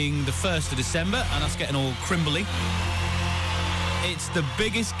being the 1st of December and us getting all crimbly, It's the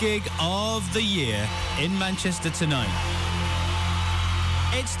biggest gig of the year in Manchester tonight.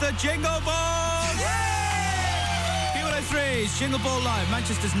 It's the Jingle Balls! Q103's Jingle Ball Live,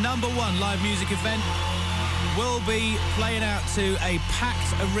 Manchester's #1 live music event, will be playing out to a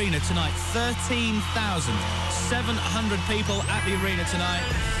packed arena tonight. 13,700 people at the arena tonight.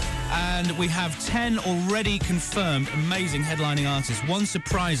 And we have 10 already confirmed amazing headlining artists. One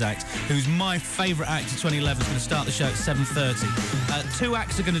surprise act, who's my favourite act of 2011, is going to start the show at 7:30. 2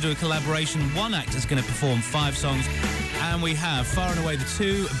 acts are going to do a collaboration. 1 act is going to perform 5 songs. And we have, far and away, the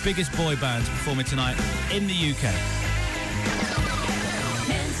 2 biggest boy bands performing tonight in the UK.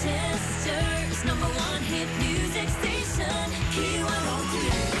 Manchester's #1 hit music station,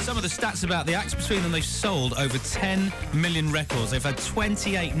 Q103. Some of the stats about the acts between them, they've sold over 10 million records. They've had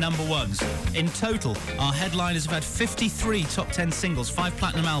 28 #1s. In total, our headliners have had 53 top 10 singles, 5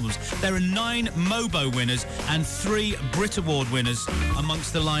 platinum albums. There are 9 Mobo winners and 3 Brit Award winners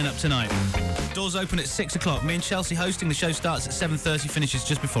amongst the lineup tonight. Doors open at 6 o'clock. Me and Chelsea hosting. The show starts at 7:30, finishes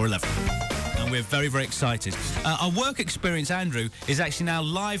just before 11. And we're very, very excited. Our work experience, Andrew, is actually now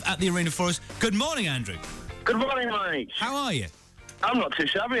live at the arena for us. Good morning, Andrew. Good morning, Mike. How are you? I'm not too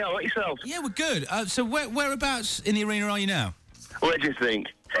shabby. How about yourself? Yeah, we're good. So whereabouts in the arena are you now? Where do you think?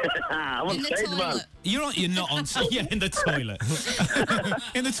 I'm on stage, man. You're not on yeah, in the toilet.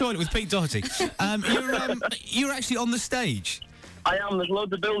 In the toilet with Pete Doherty. You're actually on the stage. I am. There's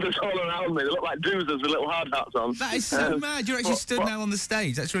loads of builders all around me. They look like doozers with little hard hats on. That is so mad. You're actually stood now on the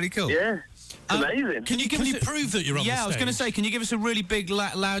stage. That's really cool. Yeah. Amazing. Can you prove that you're on the stage? Yeah, I was going to say, can you give us a really big,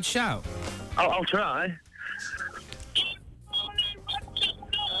 loud shout? I'll try.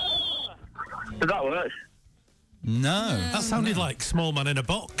 Does that work? No. That sounded like Small Man in a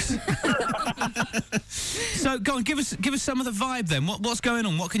Box. So, go on, give us some of the vibe then. What's going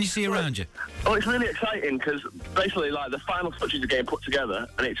on? What can you see around you? Oh, it's really exciting because basically, like, the final touches are getting put together,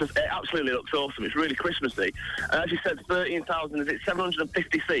 and it absolutely looks awesome. It's really Christmassy. And as you said,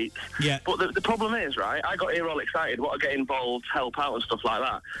 750 seats. Yeah. But the problem is, right, I got here all excited, want to get involved, help out and stuff like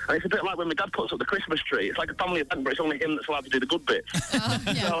that. And it's a bit like when my dad puts up the Christmas tree. It's like a family event, but it's only him that's allowed to do the good bits.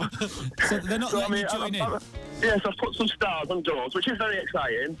 Yeah. So they're not letting you join in? Yes, I've put some stars on doors, which is very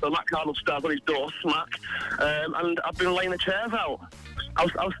exciting. So Matt Cardinal stars on his door, smack. And I've been laying the chairs out. I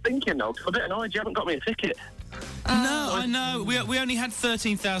was thinking, though, 'cause I'm a bit annoyed you haven't got me a ticket. No, I know. We only had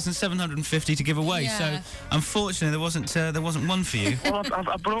 13,750 to give away, so unfortunately there wasn't one for you. Well,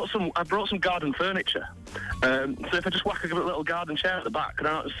 I brought some garden furniture. So if I just whack a little garden chair at the back, can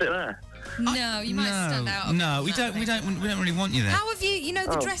I not just sit there? No, you might stand out. No, we don't really want you there. How have you?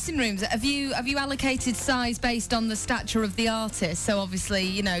 The dressing rooms. Have you allocated size based on the stature of the artist? So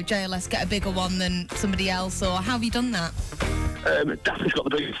obviously, JLS get a bigger one than somebody else, or how have you done that? Daffy's got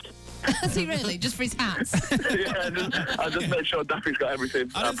the biggest. Has he really? Just for his hats? Yeah, I just made sure Daffy's got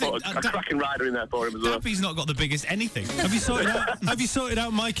everything. I put a cracking rider in there for him as well. Daffy's not got the biggest anything. Have you sorted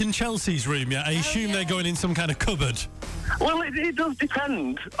out Mike and Chelsea's room yet? I assume they're going in some kind of cupboard. Well, it does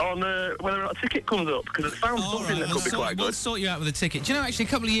depend on whether or not a ticket comes up, because I found something that could be quite good. We'll sort you out with a ticket. Do you know, actually, a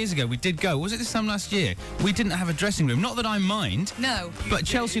couple of years ago, we did go. Was it this time last year? We didn't have a dressing room. Not that I mind. No. But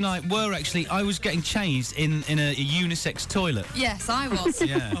Chelsea and I were actually, I was getting changed in a unisex toilet. Yes, I was.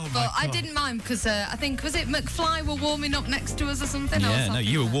 Yeah. But I didn't mind because I think, was it McFly were warming up next to us or something? Yeah, no,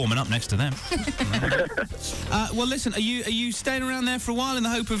 you were warming up next to them. Well, listen, are you staying around there for a while in the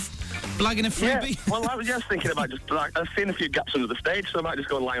hope of blagging a freebie? Yeah, well, I was just thinking about I've seen a few gaps under the stage, so I might just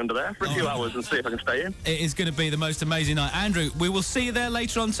go and lie under there for a few hours and see if I can stay in. It is going to be the most amazing night. Andrew, we will see you there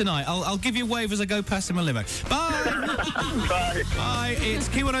later on tonight. I'll give you a wave as I go past in my limo. Bye! Bye! Bye, it's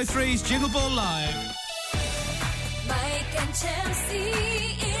Q103's Jingle Ball Live. Mike and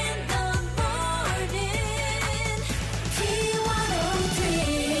Chelsea in the morning.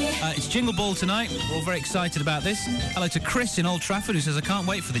 Q103. It's Jingle Ball tonight. We're all very excited about this. Hello to Chris in Old Trafford, who says, I can't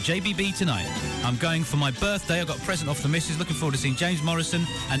wait for the JBB tonight. I'm going for my birthday. I got a present off the missus. Looking forward to seeing James Morrison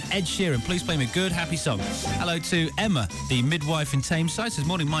and Ed Sheeran. Please play me a good, happy song. Hello to Emma, the midwife in Tameside. Says,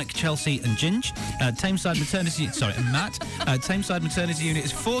 morning, Mike, Chelsea and Ginge. Tameside Maternity... Sorry, Matt. Tameside Maternity Unit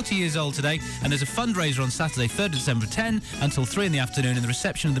is 40 years old today, and there's a fundraiser on Saturday, 3rd of December, 10 until 3 in the afternoon in the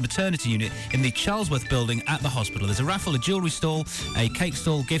reception of the maternity unit in the Charlesworth building at the hospital. There's a raffle, a jewellery stall, a cake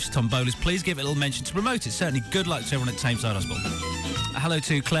stall, gifts, tombolas. Please give it a little mention to promote it. Certainly good luck to everyone at Tameside Hospital. hello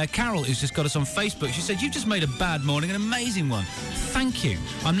to Claire Carroll, who's just got us on Facebook. She said, you've just made a bad morning an amazing one. Thank you.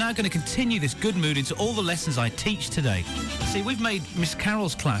 I'm now going to continue this good mood into all the lessons I teach today. See, we've made Miss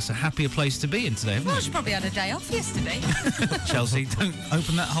Carroll's class a happier place to be in today, haven't Well, we? she probably had a day off yesterday. Chelsea, don't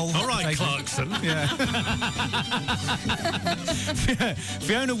open that whole... All right, Clarkson. Yeah.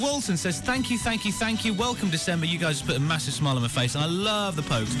 Fiona Walton says, thank you. Welcome, December. You guys put a massive smile on my face, and I love the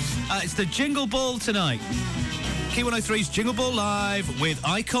pokes. It's the Jingle Ball tonight. Key 103's Jingle Ball Live with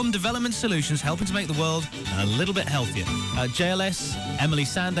Icon Development Solutions, helping to make the world a little bit healthier. JLS, Emily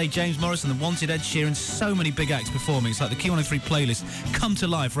Sandé, James Morrison, The Wanted, Ed Sheeran, so many big acts performing. It's like the Key 103 playlist come to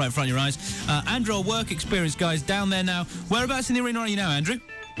life right in front of your eyes. Andrew, our work experience guys, down there now. Whereabouts in the arena are you now, Andrew?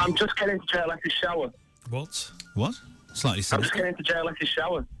 I'm just getting into JLS's shower. What? Slightly I'm silly. just getting into JLS's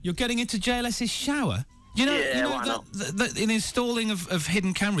shower. You're getting into JLS's shower? You know, why not? The installing of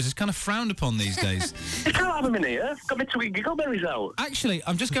hidden cameras is kind of frowned upon these days. You can't have them in here. Got me twiggy giggleberries out. Actually,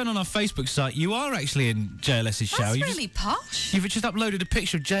 I'm just going on our Facebook site. You are actually in JLS's shower. That's really posh. You've just uploaded a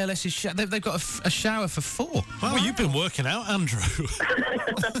picture of JLS's shower. They've got a shower for 4. Wow, you've been working out, Andrew.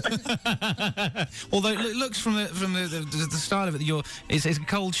 Although it looks from the style of it, it's a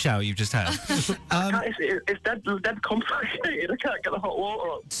cold shower you've just had. It's dead complicated. I can't get the hot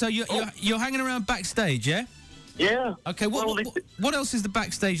water up. So you're hanging around backstage, yeah? Yeah. Okay. What else is the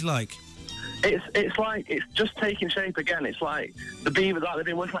backstage like? It's just taking shape again. It's like the beavers, they've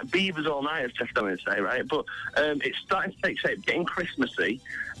been working like beavers all night, as Jeff Dillon would say, right? But it's starting to take shape, getting Christmassy.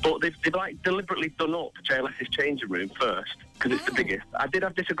 But they've like deliberately done up JLS's changing room first because it's the biggest. I did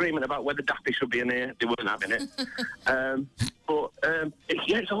have disagreement about whether Daffy should be in here. They weren't having it.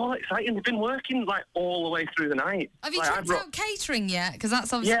 It's all exciting. They've been working like all the way through the night. Have you checked out catering yet? Because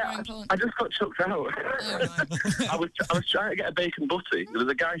that's obviously very important. I just got chucked out. Oh, right. I was trying to get a bacon butty. There was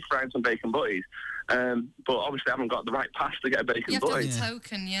a guy frying some bacon butties. But obviously I haven't got the right pass to get a bacon butty. You have to have a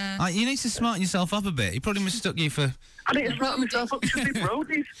token, yeah. You need to smarten yourself up a bit. He probably mistook you for... I need to smarten myself up. Should be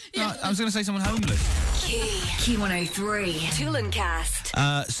roadies. No, I was going to say someone homeless. Key 103, Tool and Cast.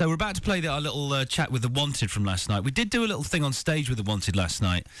 So we're about to play our little chat with The Wanted from last night. We did do a little thing on stage with The Wanted last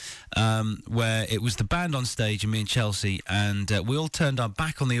night, where it was the band on stage and me and Chelsea, and we all turned our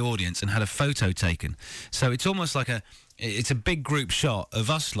back on the audience and had a photo taken. So it's almost like it's a big group shot of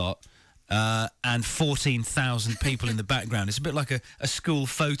us lot, and 14,000 people in the background. It's a bit like a school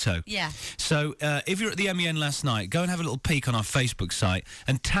photo. Yeah. So if you're at the MEN last night, go and have a little peek on our Facebook site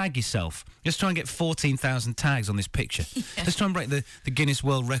and tag yourself. Just try and get 14,000 tags on this picture. Yeah. Let's try and break the Guinness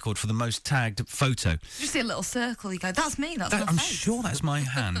World Record for the most tagged photo. Just see a little circle, you go, that's me, that's my I'm face. sure that's my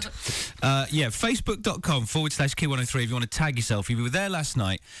hand. Facebook.com/Key103 if you want to tag yourself. If you were there last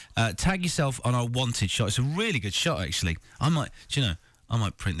night, tag yourself on our Wanted shot. It's a really good shot, actually. I might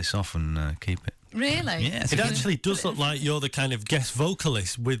print this off and keep it. Really? Yeah. It actually does look like you're the kind of guest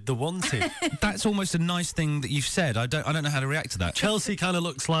vocalist with The Wanted. That's almost a nice thing that you've said. I don't know how to react to that. Chelsea kind of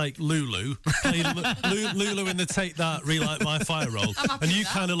looks like Lulu. Lulu in the Take That, Relight My Fire role. And you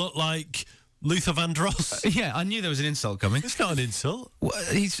kind of look like Luther Vandross. Yeah, I knew there was an insult coming. It's not an insult. Well,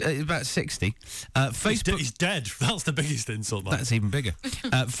 he's about 60. Facebook. He's dead. That's the biggest insult, man. That's even bigger.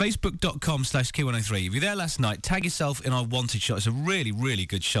 Facebook.com/Key103. If you're there last night, tag yourself in our Wanted shot. It's a really, really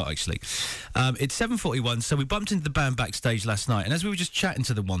good shot, actually. It's 7:41, so we bumped into the band backstage last night, and as we were just chatting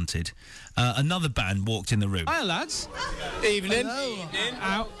to the Wanted, another band walked in the room. Hi, lads. Evening.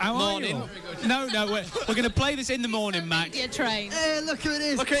 How are you? No, we're going to play this in the morning, Max. Your train. Hey, look who it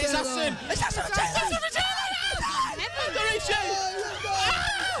is. Look at his Aston.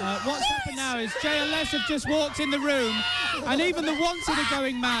 What's happened now is JLS have just walked in the room, and even the Wanted are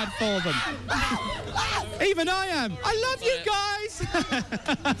going mad for them. Even I am. I love you guys.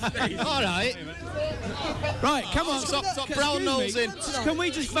 All right. Right, come on. Stop brown nosing. Can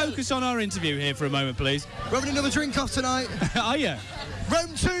we just focus on our interview here for a moment, please? We're having another drink off tonight. Are you?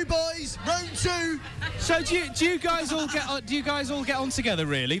 Round 2, boys. Round 2. So do you guys all get on together?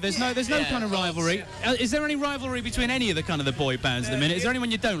 Really? There's no kind of rivalry. Is there any rivalry between any of the boy bands at the minute? Is there anyone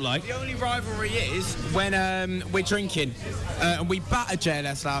you don't like? The only rivalry is when we're drinking, and we battered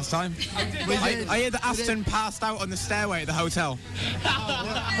JLS last time. I hear that Aston passed out on the stairway at the hotel.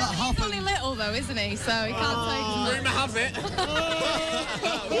 He's only little though, isn't he? So he can't take as much. Rumour have it.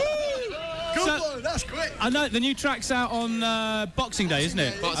 Good one, that's quick. I know the new track's out on Boxing Day, isn't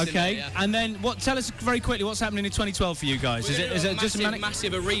it? Boxing Day, yeah. And then tell us very quickly what's happening in 2012 for you guys. Is it just a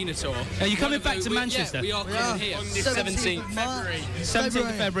massive arena tour? Are you coming back to Manchester? Yeah, we are coming here. 17th February. 17th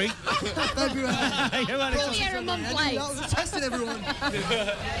of February. Here a month late. Testing everyone.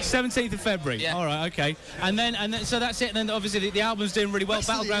 17th of February. Yeah. All right, okay. And then so that's it. And then obviously the album's doing really well.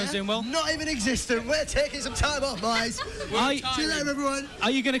 Battleground's doing well. Not even existent. We're taking some time off, guys. See you later, everyone.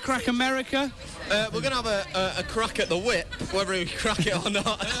 Are you going to crack America? We're going to have a crack at the whip, whether we crack it or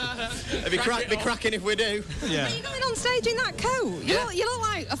not. It'd be cracking if we do. Yeah. Are you going on stage in that coat? You look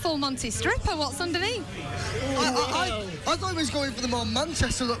like a full Monty stripper. What's underneath? I thought he was going for the more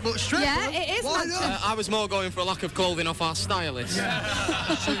Manchester look, but stripper. Yeah, it is Why Manchester. not? I was more going for a lack of clothing off our stylist.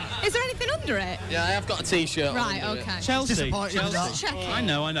 Is there anything under it? Yeah, I have got a T-shirt. Right, okay. Chelsea. Checking. I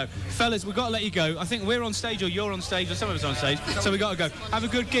know. Fellas, we've got to let you go. I think we're on stage or you're on stage or some of us on stage. So we've got to go. Have a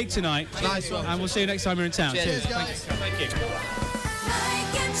good gig tonight. Nice one. And we'll see you next time you're in town. Cheers. guys. Thank you.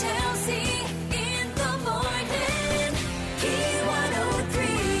 Mike and Chelsea in the morning. Key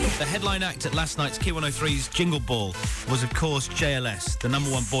 103. The headline act at last night's Key 103's Jingle Ball was, of course, JLS, the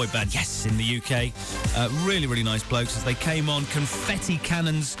 #1 boy band, yes, in the UK. Really, really nice blokes. As they came on, confetti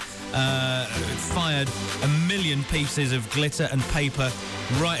cannons fired a million pieces of glitter and paper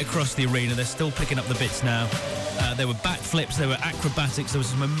right across the arena. They're still picking up the bits now. There were backflips, there were acrobatics, there was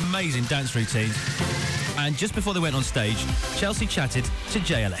some amazing dance routines. And just before they went on stage, Chelsea chatted to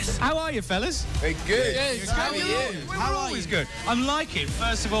JLS. How are you, fellas? Very good. How are you? We're always good. I'm liking,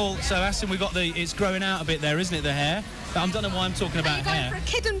 first of all, so Aston, we've got it's growing out a bit there, isn't it, the hair? I don't know why I'm talking about Are you hair. going for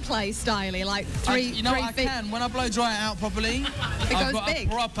a kid and play style, like three feet? When I blow dry it out properly, It I've goes got big. a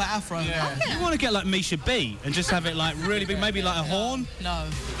proper afro. Yeah. You want to get like Misha B and just have it like really big, maybe like a horn? No.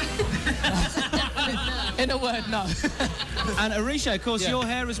 In a word, no. And Arisha, of course, your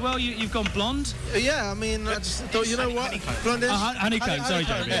hair as well, you've gone blonde? Yeah, I mean, I just thought, you know what? Blondish. Honeycomb, sorry,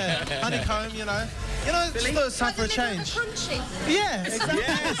 Jeremy. Yeah, honeycomb, you know. You know, just thought it's time for a change. Yeah, exactly.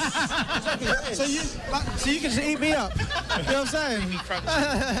 Yes. So you can just eat me up. You know what I'm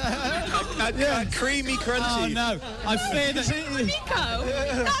saying? Creamy, crunchy. Oh no, I fear that. Nico,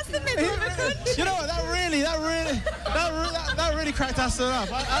 that's the middle of a country. You know what? That really cracked Aston up.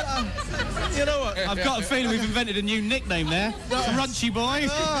 You know what? I've got a feeling we've invented a new nickname there. Crunchy boy.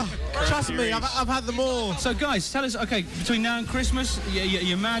 Trust me, I've had them all. So guys, tell us, okay, between now and Christmas,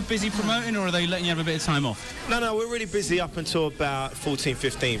 you're mad busy promoting, or are they letting you have a bit of time off? No, we're really busy up until about 14th,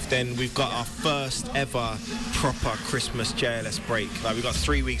 15th. Then we've got our first ever proper Christmas JLS break. Like, we've got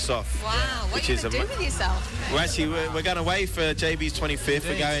 3 weeks off. Wow, what are you going to do with yourself? We're going away for JB's 25th.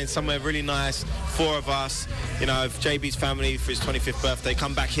 We're going somewhere really nice, 4 of us, you know, JB's family for his 25th birthday.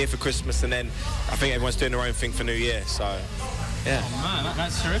 Come back here for Christmas, and then I think everyone's doing their own thing for New Year, so... Yeah. Oh man,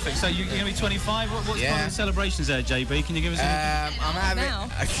 that's terrific. So you're going to be 25. What's part of the celebrations there, JB? Can you give us? I'm having.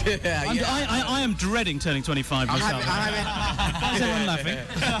 I am dreading turning 25 myself. Why is everyone laughing?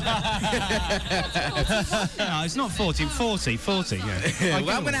 No, it's not 40. 40. Yeah.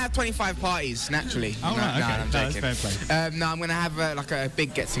 Well, I'm going to have 25 parties naturally. Oh, right, okay. I'm joking. That's fair play. No, I'm going to have like a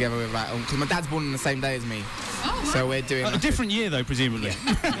big get together with because my dad's born on the same day as me. Oh, so we're doing a different year though, presumably.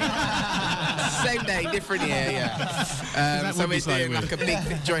 Same day, different year, yeah. So we're doing like a big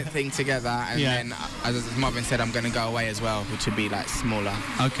joint thing together, and then, as Marvin said, I'm going to go away as well, which would be like smaller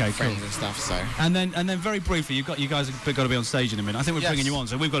friends and stuff. So and then very briefly, you guys have got to be on stage in a minute. I think we're bringing you on,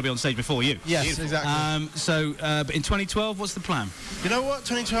 so we've got to be on stage before you. Yes, exactly. But in 2012, what's the plan? You know what?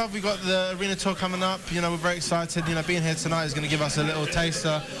 2012, we've got the arena tour coming up. You know, we're very excited. You know, being here tonight is going to give us a little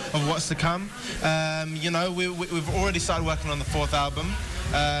taster of what's to come. You know, we've already started working on the 4th album.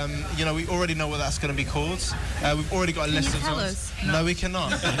 You know, we already know what that's going to be called. We've already got a list of songs. No, we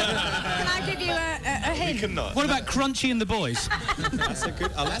cannot. Can I give you a hint? We cannot. What about Crunchy and the Boys? That's a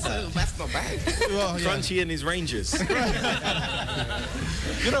good. that's not bad. Well, Crunchy and his Rangers.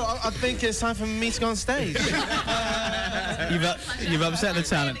 You know, I think it's time for me to go on stage. You've upset the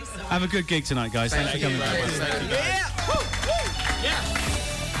talent. Have a good gig tonight, guys. Thanks for coming back.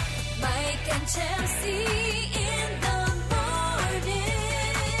 Mike and Chelsea in the morning.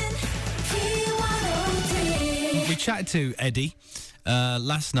 Key 103. We chatted to Eddie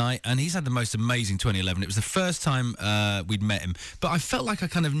last night, and he's had the most amazing 2011. It was the first time we'd met him, but I felt like I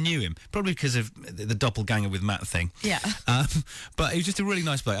kind of knew him, probably because of the doppelganger with Matt thing. Yeah. But he was just a really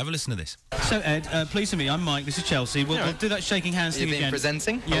nice bloke. Have a listen to this. So, Ed, pleased to meet you. I'm Mike. This is Chelsea. We'll do that shaking hands thing You've again. been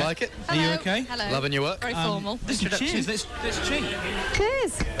presenting. Yeah. I like it. Are you okay? Hello. Loving your work. Very formal. Cheers. Let's cheers.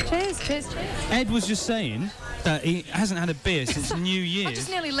 Cheers. Cheers. Ed was just saying that he hasn't had a beer since New Year's. I just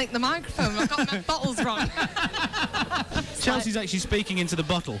nearly licked the microphone. I got my bottles wrong. Chelsea's actually speaking into the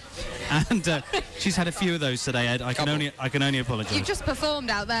bottle, and she's had a few of those today, Ed. I can only apologise. You just performed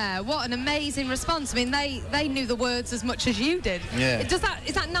out there. What an amazing response. I mean, they knew the words as much as you did. Yeah.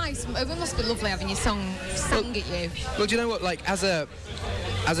 Is that nice? It must be lovely having your song sung at you. Well, do you know what? Like, as a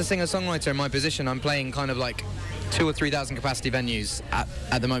singer-songwriter in my position, I'm playing kind of like 2,000 or 3,000 capacity venues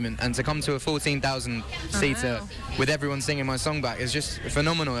at the moment, and to come to a 14,000 seater with everyone singing my song back is just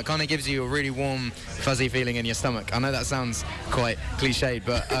phenomenal. It kind of gives you a really warm, fuzzy feeling in your stomach. I know that sounds quite cliched,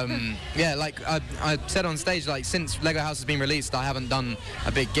 but yeah, like I said on stage, like since Lego House has been released, I haven't done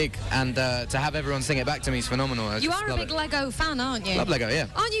a big gig, and to have everyone sing it back to me is phenomenal. You are a big Lego fan, aren't you? Love Lego, yeah.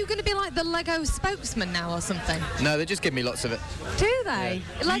 Aren't you going to be like the Lego spokesman now or something? No, they just give me lots of it. Do they?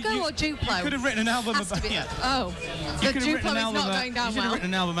 Yeah. Lego or Duplo? You could have written an album about. Yeah. Oh, the Duplo is not going down well. You should have written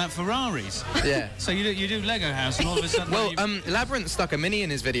an album about Ferraris. Yeah. So you do Lego House, and all of a sudden. Well, Labyrinth stuck a Mini in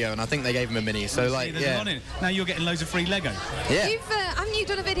his video, and I think they gave him a Mini. So like, yeah. Now you're getting loads of free Lego. Yeah. Haven't you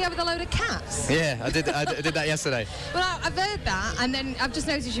done a video with a load of cats? Yeah, I did that yesterday. Well, I've heard that, and then I've just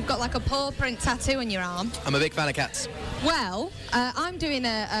noticed you've got like a paw print tattoo on your arm. I'm a big fan of cats. Well, I'm doing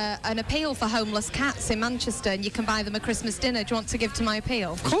an appeal for homeless cats in Manchester, and you can buy them a Christmas dinner. Do you want to give to my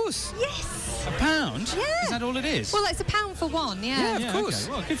appeal? Of course. Yes. £1? Yeah. Is that all it is? Well, it's £1 for one, yeah. Yeah, of course.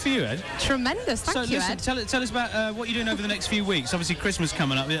 Okay. Well, good for you, Ed. Tremendous, thank you, listen, Ed. tell us about what you're doing over the next few weeks. Obviously, Christmas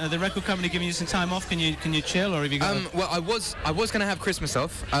coming up. Are the record company giving you some time off? Can you chill, or have you got? Well, I was going to have Christmas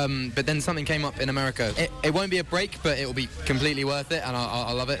off, but then something came up in America. It won't be a break, but it will be completely worth it, and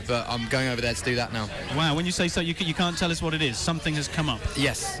I'll love it. But I'm going over there to do that now. Wow, when you say so, you can't tell us what it is. Something has come up.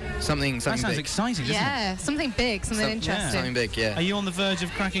 Yes, something that sounds big. Exciting, doesn't it? Yeah, something big, something interesting. Something big, yeah. Are you on the verge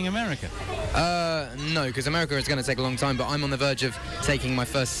of cracking America? No, because America is going to take a long time, but I'm on the verge of taking my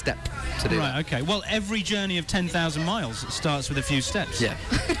first step to do that. Right, okay. Well, every journey of 10,000 miles starts with a few steps. Yeah,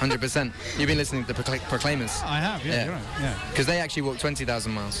 100%. You've been listening to the Proclaimers. I have, yeah. You're right, yeah. Because they actually walk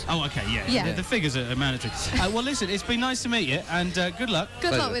 20,000 miles. Oh, okay, yeah. The figures are mandatory. Well, listen, it's been nice to meet you, and good luck.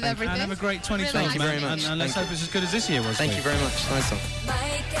 Good luck with everything. And have a great 2012, Thank you very much. And let's hope it's as good as this year was. Thank you very much. Nice one.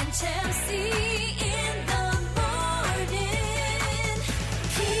 Mike and Chelsea.